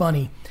fucking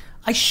funny.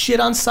 I shit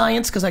on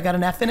science because I got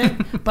an F in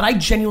it, but I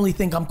genuinely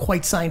think I'm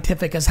quite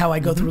scientific as how I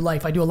go through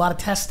life. I do a lot of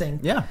testing.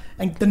 Yeah.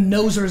 And the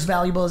no's are as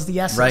valuable as the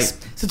S's. Right.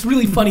 So it's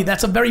really funny.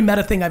 That's a very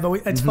meta thing.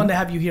 It's fun to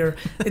have you here.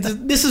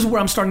 This is where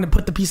I'm starting to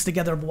put the piece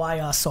together of why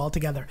us all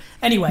together.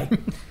 Anyway,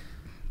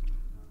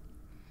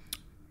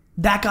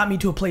 that got me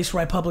to a place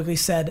where I publicly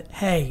said,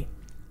 hey,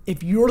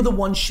 if you're the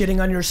one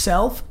shitting on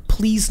yourself,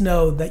 please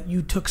know that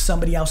you took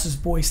somebody else's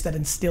voice that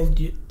instilled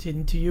it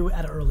into you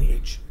at an early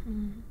age.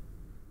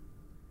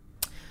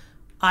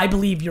 I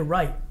believe you're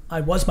right. I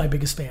was my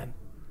biggest fan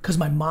because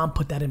my mom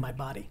put that in my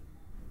body.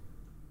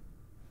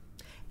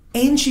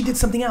 And she did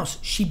something else.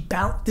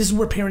 This is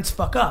where parents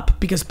fuck up,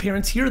 because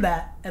parents hear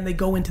that and they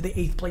go into the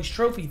 8th place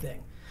trophy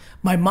thing.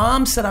 My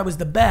mom said I was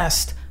the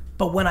best,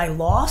 but when I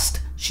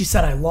lost, she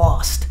said I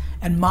lost.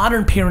 And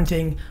modern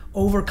parenting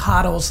over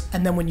coddles,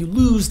 and then when you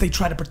lose, they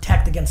try to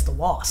protect against the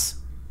loss.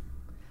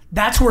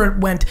 That's where it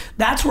went.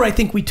 That's where I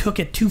think we took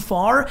it too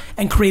far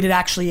and created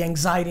actually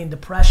anxiety and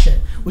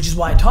depression, which is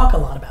why I talk a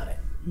lot about it.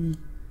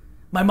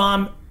 My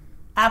mom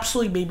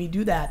absolutely made me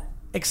do that,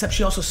 except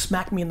she also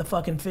smacked me in the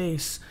fucking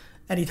face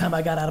anytime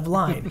I got out of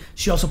line.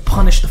 She also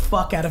punished the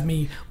fuck out of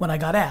me when I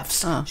got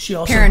Fs. She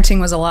also, parenting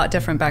was a lot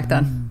different back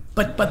then.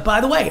 But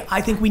by the way, I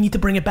think we need to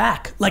bring it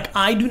back. Like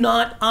I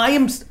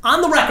am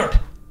on the record,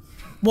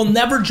 will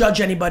never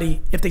judge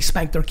anybody if they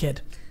spank their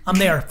kid. I'm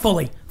there,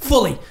 fully.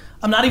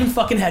 I'm not even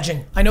fucking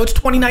hedging. I know it's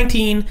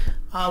 2019.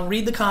 I'll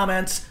read the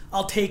comments.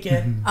 I'll take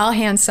it. I'll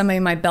hand somebody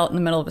my belt in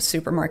the middle of a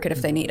supermarket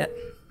if they need it.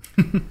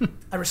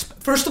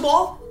 First of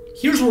all,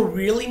 here's where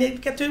we really need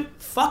to get to.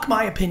 Fuck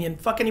my opinion.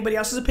 Fuck anybody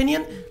else's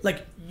opinion.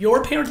 Like,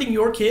 you're parenting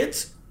your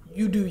kids.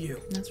 You do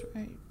you. That's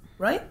right.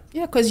 Right?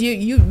 Yeah, because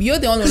you're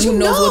the only one who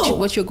knows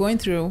what you're going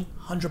through.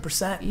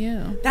 100%.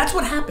 Yeah. That's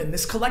what happened.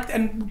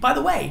 And by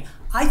the way,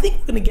 I think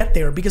we're going to get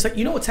there, because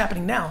you know what's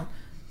happening now?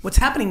 What's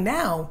happening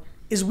now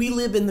is we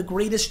live in the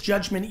greatest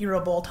judgment era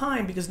of all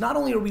time, because not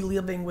only are we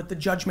living with the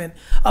judgment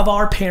of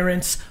our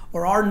parents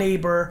or our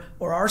neighbor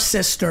or our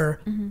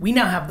sister, we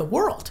now have the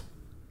world.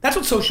 That's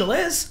what social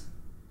is.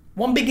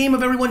 One big game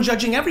of everyone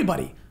judging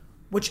everybody.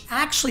 which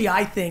actually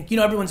I think,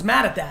 everyone's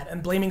mad at that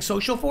and blaming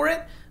social for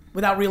it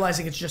without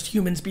realizing it's just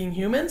humans being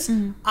humans.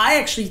 I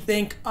actually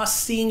think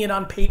us seeing it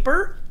on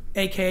paper,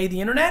 aka the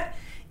internet,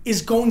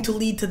 is going to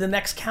lead to the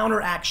next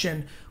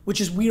counteraction,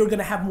 which is we are going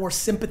to have more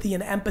sympathy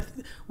and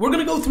empathy. We're going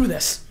to go through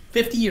this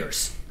 50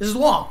 years. This is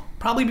long.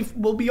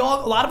 Probably a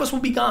lot of us will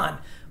be gone.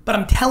 But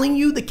I'm telling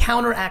you, the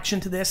counteraction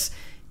to this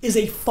is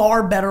a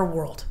far better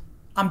world.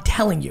 I'm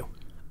telling you.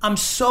 I'm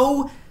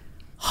so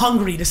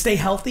hungry to stay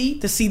healthy,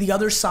 to see the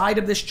other side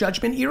of this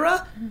judgment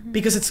era,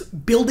 because it's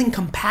building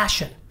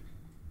compassion.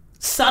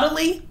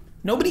 Subtly,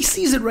 nobody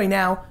sees it right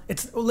now.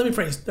 Let me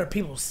phrase, there are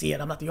people who see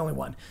it. I'm not the only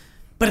one.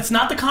 But it's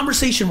not the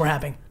conversation we're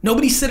having.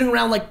 Nobody's sitting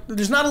around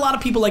there's not a lot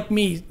of people like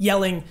me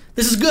yelling,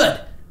 this is good.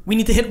 We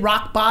need to hit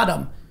rock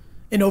bottom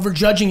in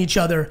overjudging each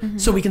other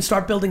so we can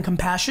start building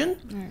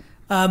compassion.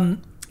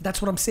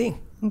 That's what I'm seeing.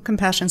 And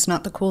compassion's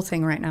not the cool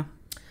thing right now.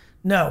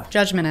 No.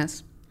 Judgment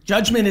is.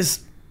 Judgment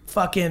is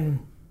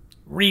fucking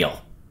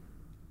real.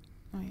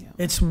 Oh, yeah.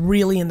 It's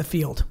really in the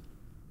field.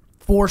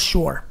 For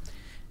sure.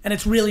 And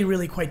it's really,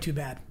 really quite too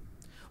bad.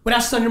 What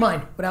else is on your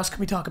mind? What else can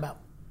we talk about?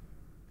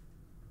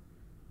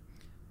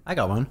 I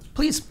got one.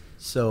 Please.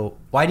 So,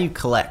 why do you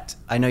collect?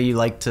 I know you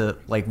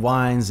like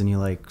wines and you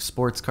like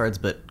sports cards,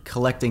 but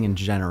collecting in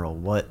general,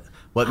 what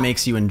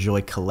makes you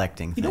enjoy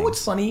collecting things? You know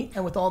what's funny?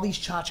 And with all these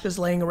tchotchkes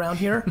laying around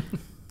here,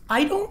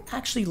 I don't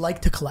actually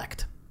like to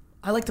collect.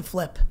 I like to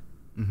flip.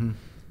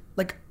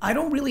 I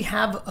don't really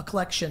have a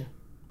collection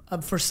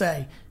per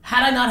se.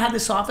 Had I not had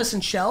this office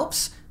and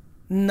shelves,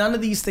 none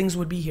of these things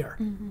would be here.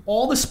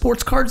 All the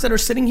sports cards that are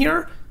sitting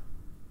here,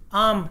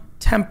 I'm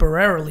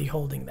temporarily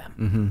holding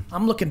them.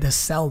 I'm looking to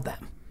sell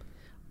them.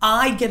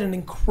 I get an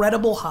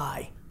incredible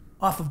high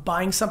off of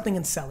buying something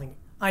and selling it.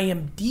 I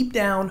am deep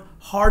down,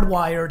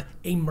 hardwired,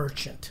 a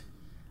merchant.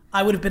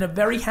 I would have been a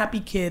very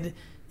happy kid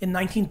in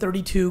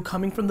 1932,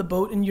 coming from the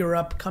boat in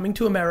Europe, coming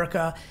to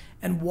America,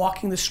 and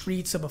walking the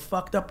streets of a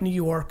fucked up New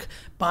York,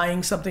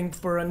 buying something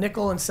for a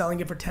nickel and selling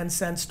it for 10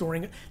 cents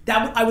during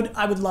that.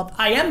 I would love.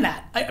 I am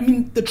that. I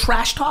mean, the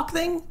trash talk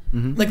thing,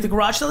 like the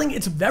garage selling,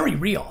 it's very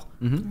real.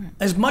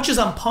 As much as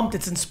I'm pumped,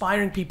 it's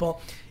inspiring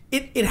people.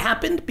 It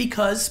happened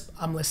because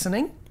I'm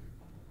listening.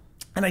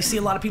 And I see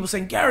a lot of people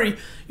saying, Gary,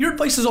 your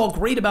advice is all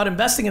great about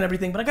investing and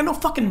everything, but I got no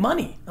fucking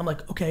money. I'm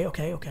like, okay.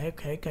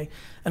 And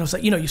I was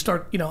like, you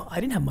start,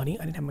 I didn't have money.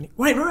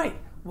 Right.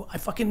 Well, I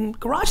fucking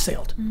garage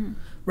sailed,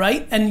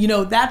 right? And,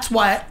 that's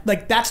why,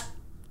 that's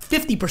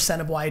 50%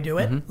 of why I do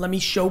it. Let me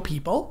show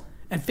people.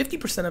 And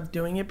 50% of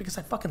doing it because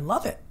I fucking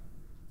love it.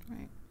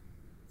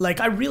 Right.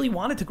 I really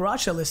wanted to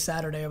garage sale this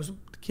Saturday. I was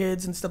with the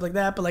kids and stuff like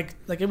that, but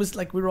it was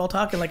we were all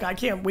talking, I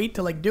can't wait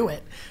to do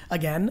it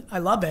again. I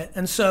love it.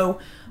 And so,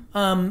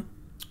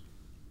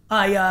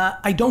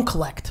 I don't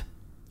collect.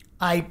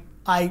 I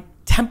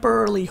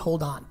temporarily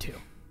hold on to.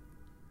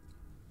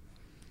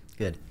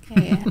 Good.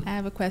 Okay, I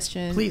have a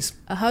question. Please.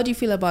 How do you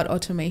feel about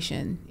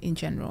automation in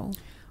general?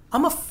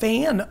 I'm a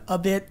fan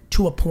of it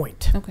to a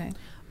point. Okay.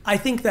 I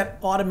think that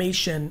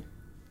automation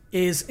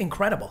is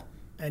incredible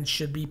and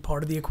should be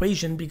part of the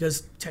equation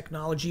because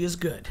technology is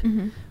good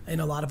in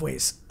a lot of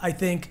ways. I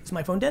think, is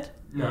my phone dead?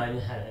 No, I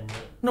didn't have it.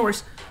 No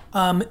worries.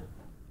 I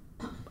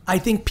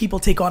think people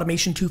take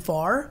automation too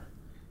far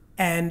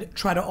and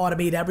try to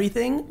automate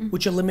everything,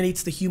 which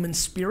eliminates the human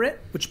spirit,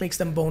 which makes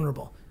them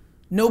vulnerable.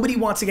 Nobody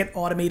wants to get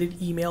automated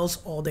emails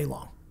all day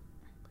long.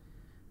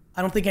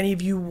 I don't think any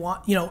of you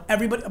want,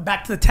 everybody,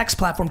 back to the text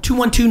platform,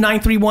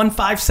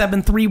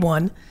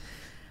 212-931-5731.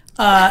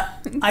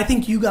 I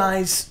think you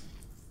guys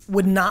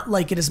would not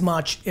like it as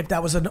much if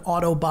that was an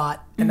auto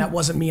bot and that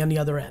wasn't me on the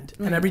other end.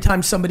 And every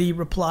time somebody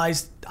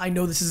replies, I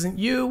know this isn't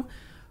you,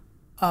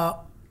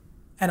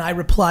 and I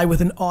reply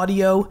with an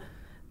audio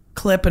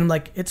clip and I'm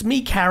like, it's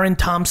me, Karen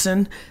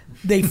Thompson.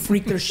 They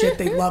freak their shit.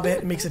 They love it.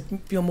 It makes it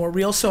feel more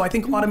real. So I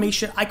think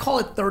automation, I call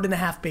it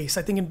 3.5 base.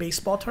 I think in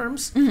baseball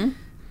terms,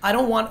 I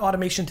don't want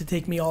automation to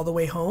take me all the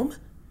way home.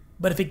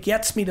 But if it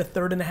gets me to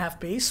 3.5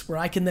 base where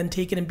I can then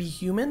take it and be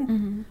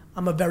human,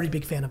 I'm a very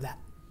big fan of that.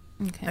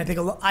 Okay.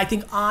 I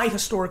think I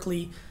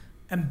historically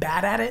am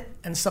bad at it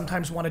and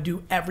sometimes want to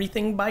do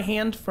everything by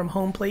hand from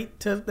home plate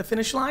to the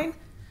finish line.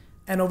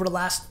 And over the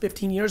last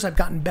 15 years, I've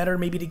gotten better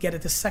maybe to get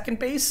it to second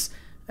base.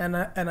 And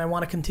I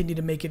want to continue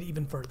to make it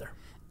even further.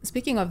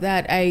 Speaking of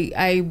that,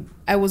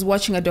 I was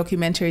watching a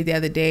documentary the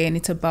other day, and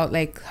it's about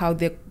how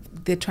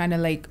they're trying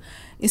to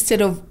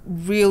instead of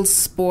real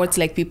sports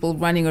people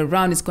running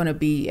around,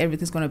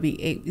 everything's gonna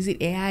be is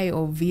it AI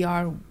or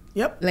VR?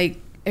 Yep.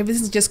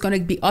 Everything's just gonna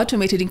be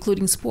automated,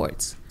 including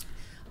sports.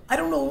 I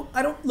don't know.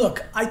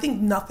 I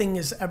think nothing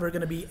is ever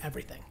gonna be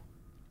everything.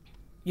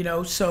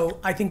 So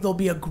I think there'll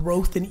be a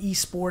growth in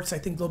esports. I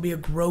think there'll be a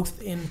growth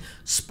in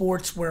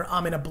sports where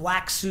I'm in a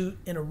black suit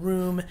in a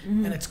room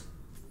and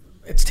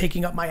it's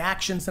taking up my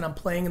actions and I'm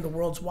playing and the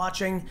world's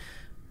watching.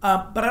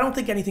 But I don't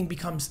think anything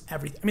becomes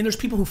everything. I mean, there's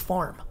people who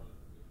farm.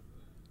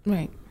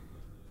 Right.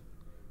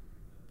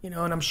 And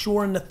I'm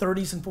sure in the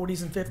 30s and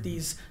 40s and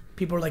 50s,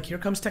 people are like, here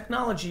comes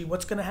technology.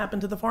 What's going to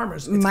happen to the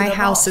farmers? My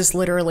house is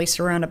literally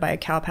surrounded by a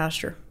cow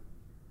pasture.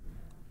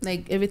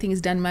 Like everything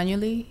is done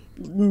manually?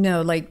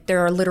 No, like there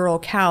are literal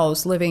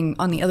cows living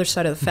on the other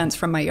side of the fence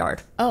from my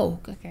yard. Oh,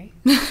 okay.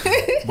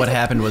 What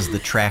happened was the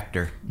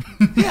tractor.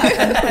 And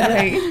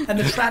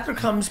the tractor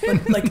comes,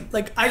 but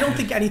like I don't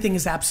think anything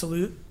is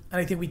absolute, and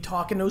I think we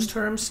talk in those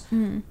terms.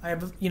 I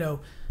have,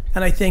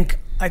 and I think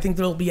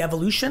there'll be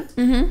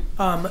evolution,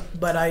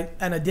 but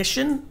an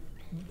addition,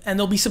 and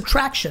there'll be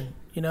subtraction.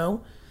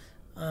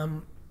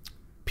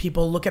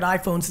 People look at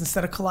iPhones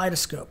instead of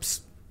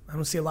kaleidoscopes. I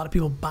don't see a lot of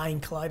people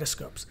buying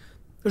kaleidoscopes.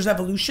 There's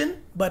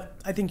evolution, but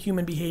I think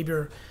human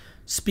behavior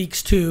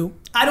speaks to,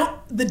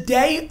 the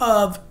day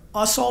of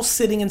us all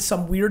sitting in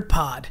some weird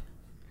pod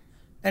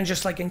and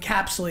just like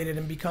encapsulated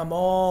and become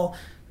all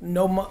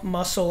no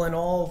muscle and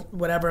all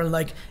whatever,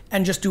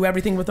 and just do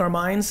everything with our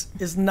minds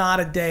is not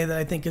a day that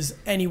I think is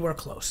anywhere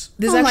close.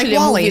 There's like actually a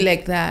Wall-E. movie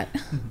like that.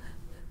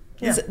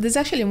 Yeah. There's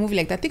actually a movie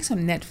like that. I think it's on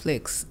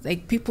Netflix.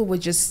 Like people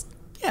would just...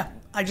 Yeah,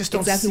 I just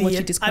don't Exactly see what you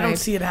it. I described. don't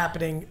see it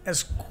happening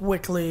as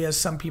quickly as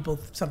some people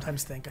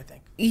sometimes think, I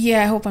think.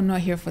 Yeah, I hope I'm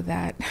not here for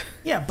that.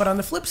 Yeah, but on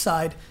the flip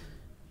side,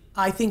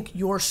 I think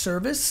your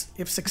service,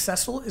 if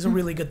successful, is a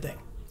really good thing.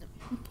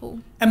 Cool.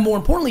 And more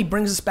importantly,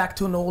 brings us back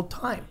to an old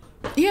time.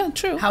 Yeah,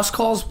 true. House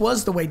calls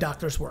was the way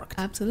doctors worked.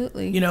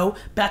 Absolutely.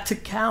 Back to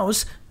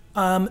cows,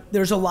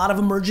 there's a lot of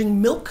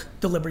emerging milk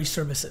delivery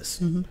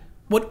services.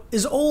 What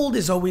is old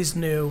is always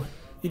new.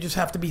 You just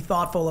have to be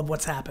thoughtful of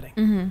what's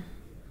happening.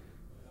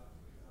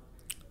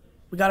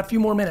 We got a few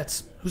more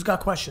minutes. Who's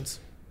got questions?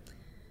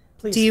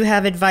 Please. Do you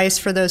have advice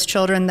for those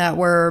children that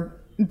were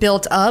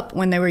built up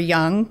when they were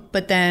young,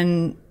 but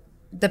then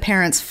the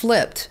parents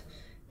flipped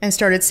and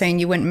started saying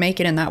you wouldn't make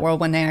it in that world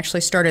when they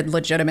actually started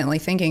legitimately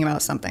thinking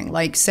about something?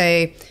 Like,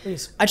 say,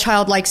 Please. a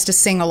child likes to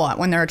sing a lot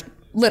when they're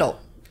little,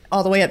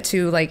 all the way up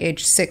to like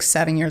age 6,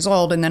 7 years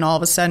old, and then all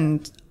of a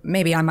sudden,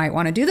 maybe I might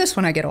want to do this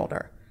when I get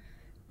older.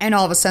 And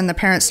all of a sudden the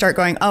parents start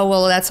going, oh,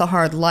 well, that's a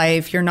hard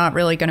life. You're not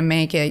really going to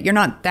make it. You're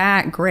not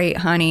that great,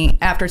 honey.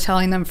 After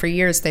telling them for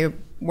years they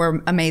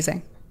were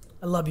amazing.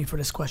 I love you for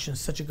this question.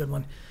 It's such a good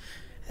one.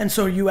 And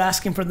so are you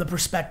asking from the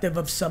perspective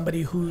of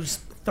somebody who's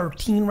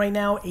 13 right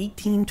now,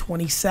 18,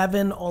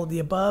 27, all of the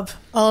above?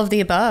 All of the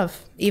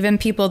above. Even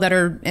people that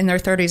are in their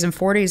 30s and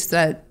 40s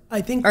that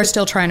I think are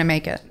still trying to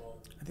make it.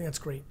 I think that's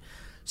great.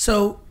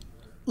 So,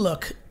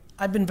 look,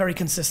 I've been very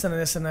consistent on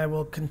this, and I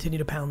will continue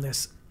to pound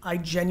this. I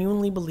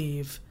genuinely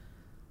believe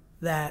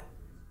that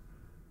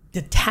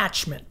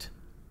detachment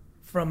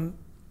from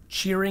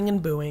cheering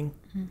and booing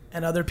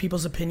and other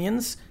people's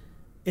opinions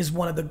is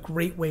one of the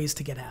great ways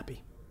to get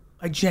happy.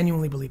 I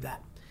genuinely believe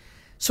that.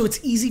 So it's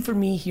easy for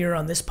me here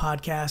on this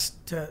podcast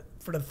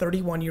for the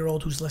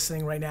 31-year-old who's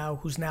listening right now,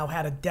 who's now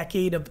had a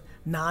decade of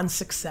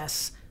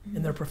non-success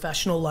in their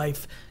professional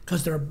life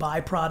because they're a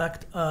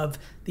byproduct of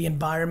the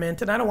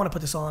environment. And I don't want to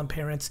put this all on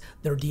parents,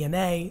 their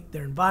DNA,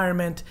 their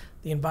environment,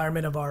 the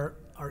environment of our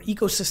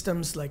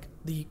ecosystems, like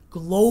the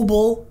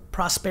global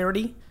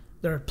prosperity.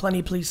 There are plenty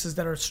of places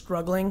that are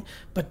struggling,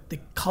 but the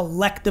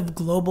collective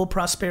global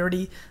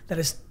prosperity that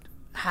has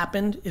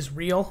happened is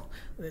real.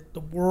 The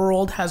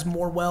world has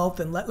more wealth,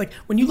 and like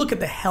when you look at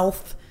the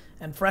health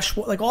and fresh,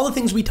 like all the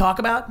things we talk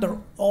about,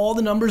 all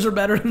the numbers are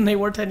better than they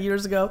were 10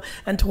 years ago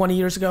and 20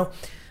 years ago.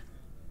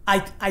 I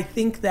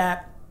think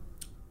that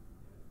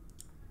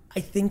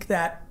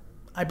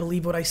I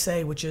believe what I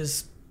say, which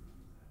is,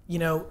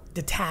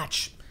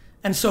 detach.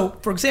 And so,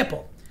 for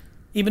example,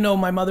 even though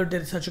my mother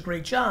did such a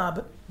great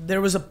job,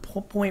 there was a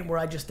point where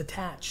I just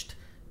detached.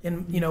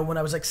 And, when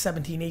I was like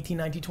 17, 18,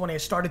 19, 20, I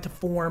started to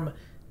form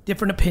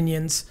different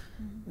opinions,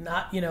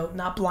 not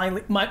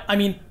blindly.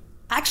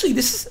 Actually,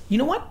 this is, you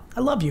know what?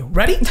 I love you.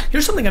 Ready?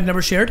 Here's something I've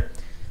never shared.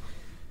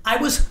 I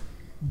was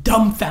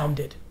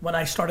dumbfounded when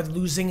I started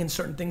losing in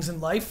certain things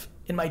in life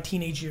in my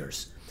teenage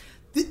years.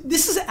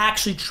 This is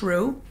actually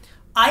true.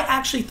 I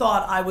actually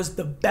thought I was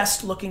the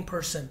best looking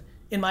person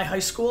in my high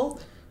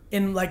school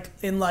in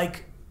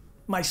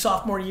my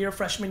sophomore year,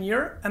 freshman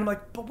year. And I'm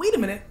like, but wait a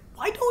minute,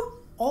 why don't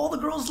all the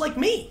girls like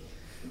me?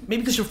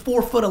 Maybe because you're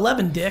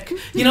 4'11", dick.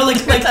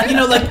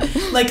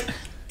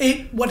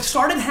 What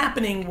started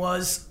happening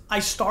was I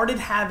started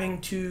having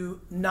to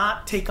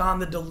not take on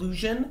the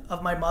delusion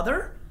of my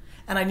mother,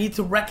 and I need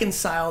to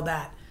reconcile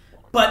that.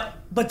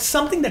 But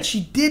something that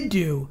she did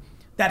do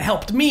that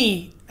helped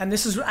me, and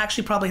this is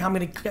actually probably how I'm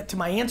going to get to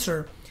my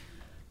answer,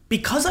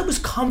 because I was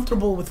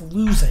comfortable with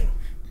losing.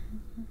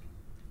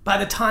 By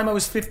the time I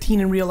was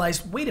 15 and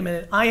realized, wait a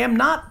minute, I am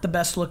not the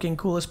best looking,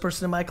 coolest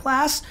person in my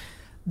class,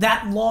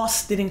 that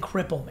loss didn't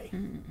cripple me.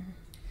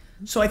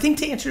 So I think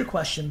to answer your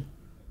question,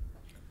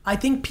 I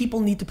think people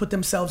need to put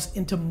themselves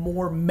into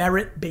more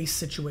merit-based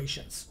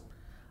situations.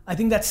 I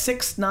think that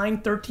 6,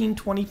 9, 13,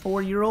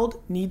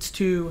 24-year-old needs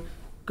to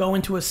go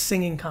into a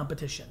singing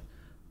competition,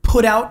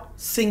 put out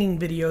singing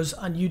videos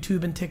on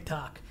YouTube and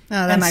TikTok.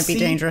 Oh, that might be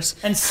dangerous.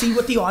 And see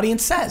what the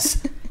audience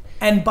says.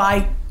 And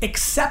by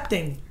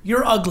accepting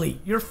you're ugly,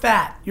 you're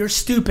fat, you're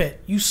stupid,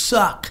 you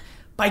suck,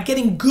 by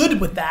getting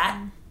good with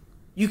that,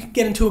 you can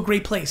get into a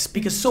great place,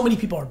 because so many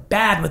people are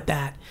bad with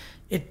that.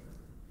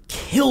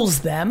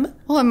 kills them.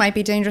 Well, it might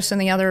be dangerous in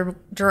the other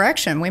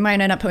direction. We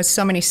might end up with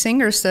so many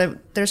singers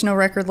that there's no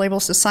record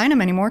labels to sign them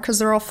anymore because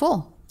they're all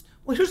full.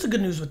 Well, here's the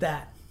good news with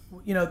that.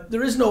 You know,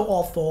 there is no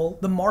all full.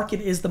 The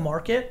market is the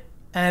market,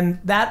 and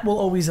that will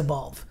always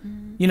evolve.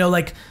 You know,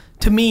 like,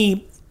 to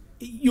me,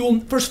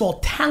 first of all,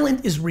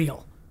 talent is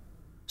real.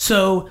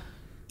 So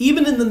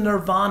even in the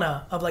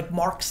nirvana of like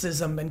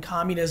Marxism and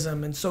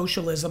communism and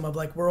socialism of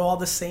like we're all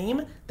the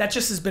same, that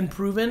just has been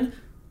proven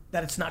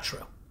that it's not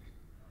true.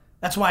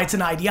 That's why it's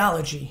an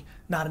ideology,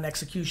 not an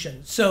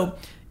execution. So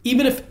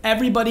even if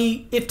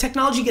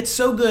technology gets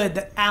so good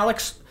that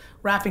Alex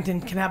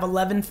Raffington can have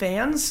 11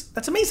 fans,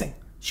 that's amazing.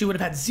 She would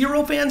have had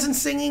 0 fans in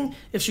singing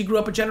if she grew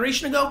up a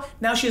generation ago.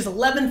 Now she has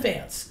 11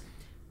 fans.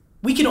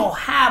 We can all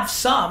have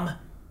some,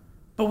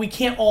 but we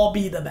can't all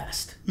be the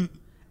best.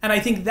 And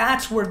I think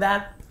that's where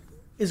that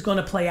is going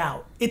to play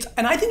out.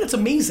 And I think it's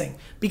amazing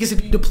because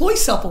if you deploy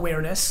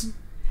self-awareness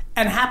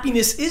and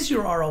happiness is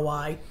your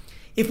ROI,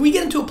 if we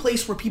get into a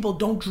place where people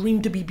don't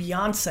dream to be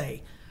Beyonce,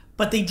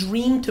 but they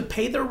dream to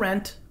pay their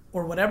rent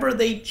or whatever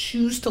they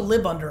choose to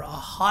live under, a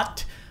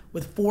hut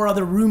with 4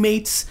 other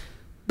roommates,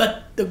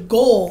 but the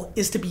goal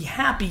is to be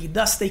happy,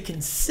 thus they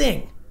can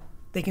sing.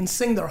 They can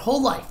sing their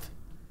whole life.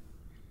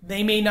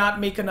 They may not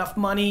make enough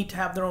money to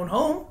have their own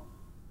home,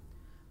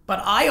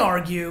 but I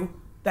argue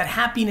that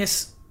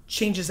happiness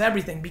changes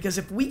everything, because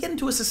if we get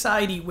into a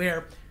society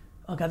where,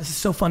 oh God, this is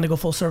so fun to go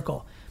full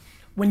circle.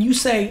 When you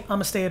say, I'm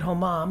a stay-at-home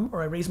mom,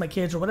 or I raise my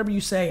kids, or whatever you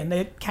say, and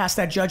they cast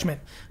that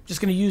judgment, I'm just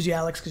gonna use you,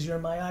 Alex, because you're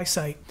in my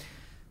eyesight.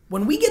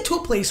 When we get to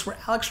a place where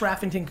Alex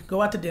Raffington could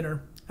go out to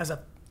dinner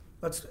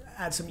let's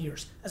add some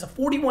years, as a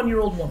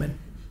 41-year-old woman,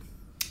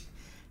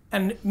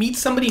 and meet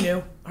somebody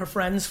new, her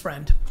friend's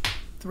friend,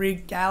 3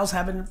 gals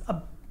having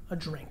a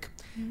drink,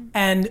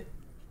 and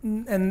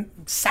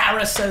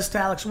Sarah says to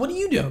Alex, what do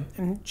you do?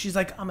 And she's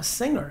like, I'm a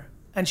singer.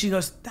 And she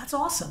goes, that's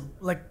awesome.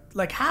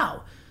 Like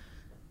how?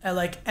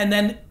 And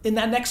then in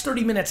that next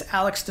 30 minutes,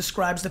 Alex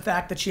describes the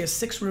fact that she has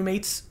 6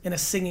 roommates in a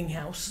singing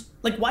house.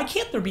 Like, why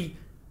can't there be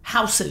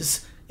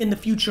houses in the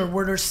future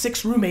where there's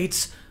 6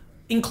 roommates,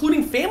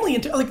 including family,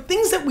 like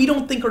things that we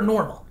don't think are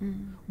normal?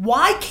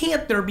 Why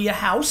can't there be a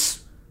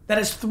house that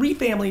has 3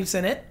 families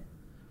in it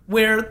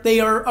where they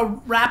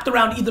are wrapped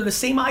around either the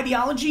same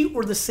ideology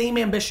or the same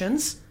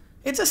ambitions?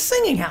 It's a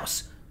singing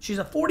house. She's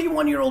a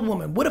 41-year-old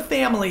woman with a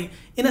family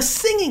in a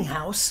singing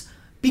house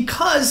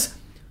because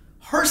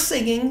her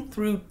singing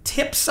through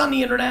tips on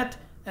the internet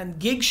and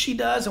gigs she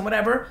does and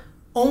whatever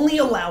only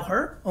allow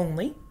her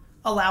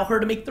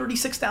to make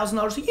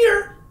 $36,000 a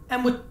year.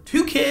 And with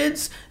 2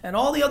 kids and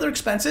all the other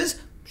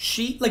expenses,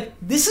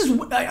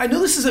 I know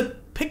this is a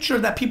picture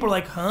that people are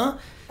like, huh?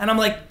 And I'm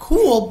like,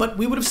 cool, but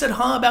we would have said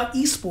huh about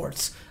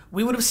esports.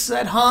 We would have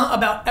said huh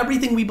about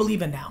everything we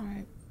believe in now.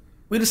 Right.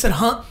 We would have said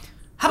huh.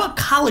 How about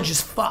college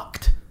is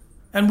fucked?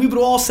 And we would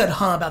have all said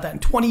huh about that in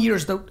 20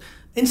 years, the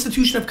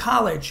institution of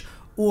college,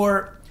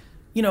 or,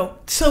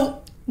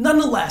 so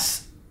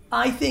nonetheless,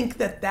 I think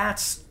that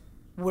that's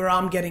where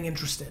I'm getting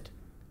interested.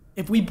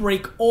 If we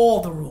break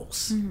all the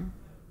rules,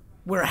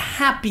 where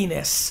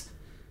happiness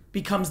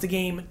becomes the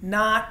game,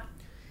 not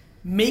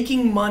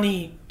making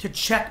money to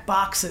check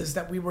boxes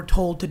that we were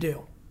told to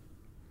do.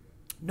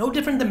 No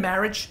different than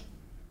marriage.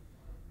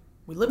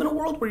 We live in a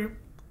world where you're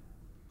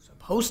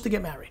supposed to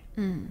get married.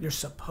 You're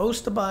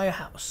supposed to buy a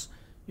house.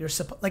 You're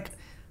supposed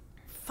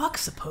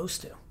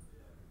to.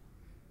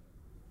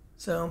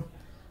 So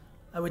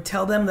I would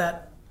tell them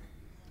that,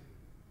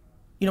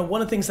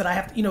 one of the things that I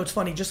have to, it's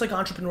funny, just like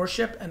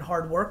entrepreneurship and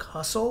hard work,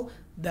 hustle,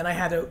 then I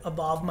had to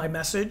evolve my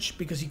message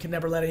because you can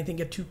never let anything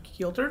get too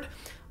kiltered.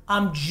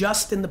 I'm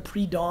just in the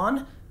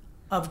pre-dawn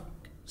of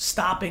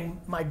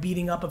stopping my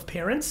beating up of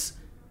parents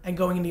and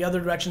going in the other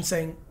direction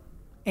saying,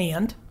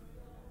 and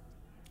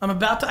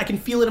I can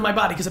feel it in my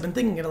body because I've been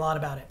thinking a lot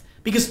about it.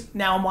 Because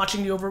now I'm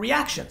watching the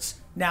overreactions.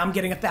 Now I'm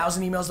getting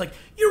 1,000 emails like,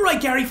 you're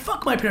right, Gary,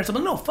 fuck my parents. I'm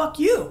like, no, fuck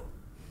you.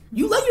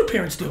 You let your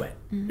parents do it.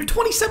 You're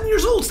 27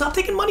 years old. Stop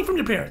taking money from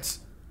your parents.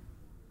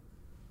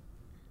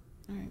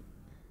 All right.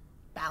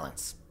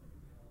 Balance.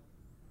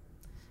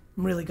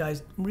 I'm really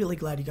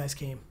glad you guys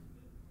came.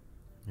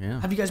 Yeah.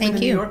 Have you guys been to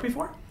New York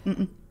before?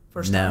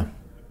 First time? No.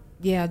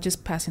 Yeah,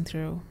 just passing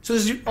through. So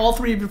this is all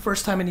 3 of your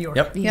first time in New York?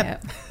 Yep. Yeah.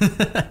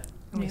 That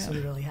makes me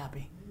really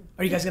happy.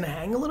 Are you guys going to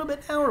hang a little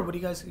bit now, or are you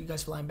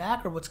guys flying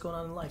back, or what's going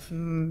on in life?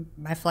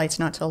 My flight's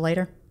not till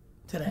later.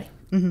 Today?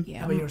 Yeah.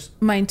 How about yours?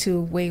 Mine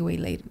too, way, way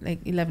late, like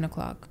 11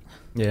 o'clock.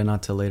 Yeah,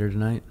 not till later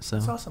tonight. So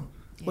that's awesome.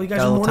 Well, you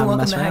guys are more than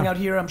welcome to hang out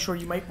here. I'm sure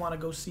you might want to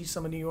go see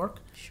some of New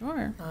York.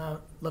 Sure.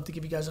 Love to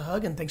give you guys a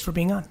hug, and thanks for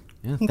being on.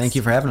 Yeah, thank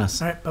you for having us.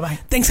 All right, bye-bye.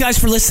 Thanks, guys,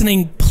 for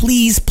listening.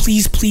 Please,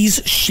 please,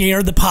 please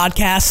share the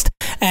podcast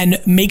and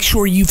make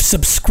sure you've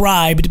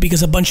subscribed,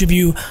 because a bunch of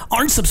you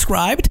aren't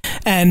subscribed.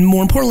 And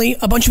more importantly,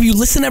 a bunch of you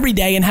listen every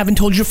day and haven't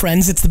told your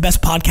friends it's the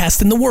best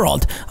podcast in the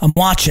world. I'm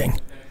watching.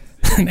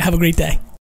 Have a great day.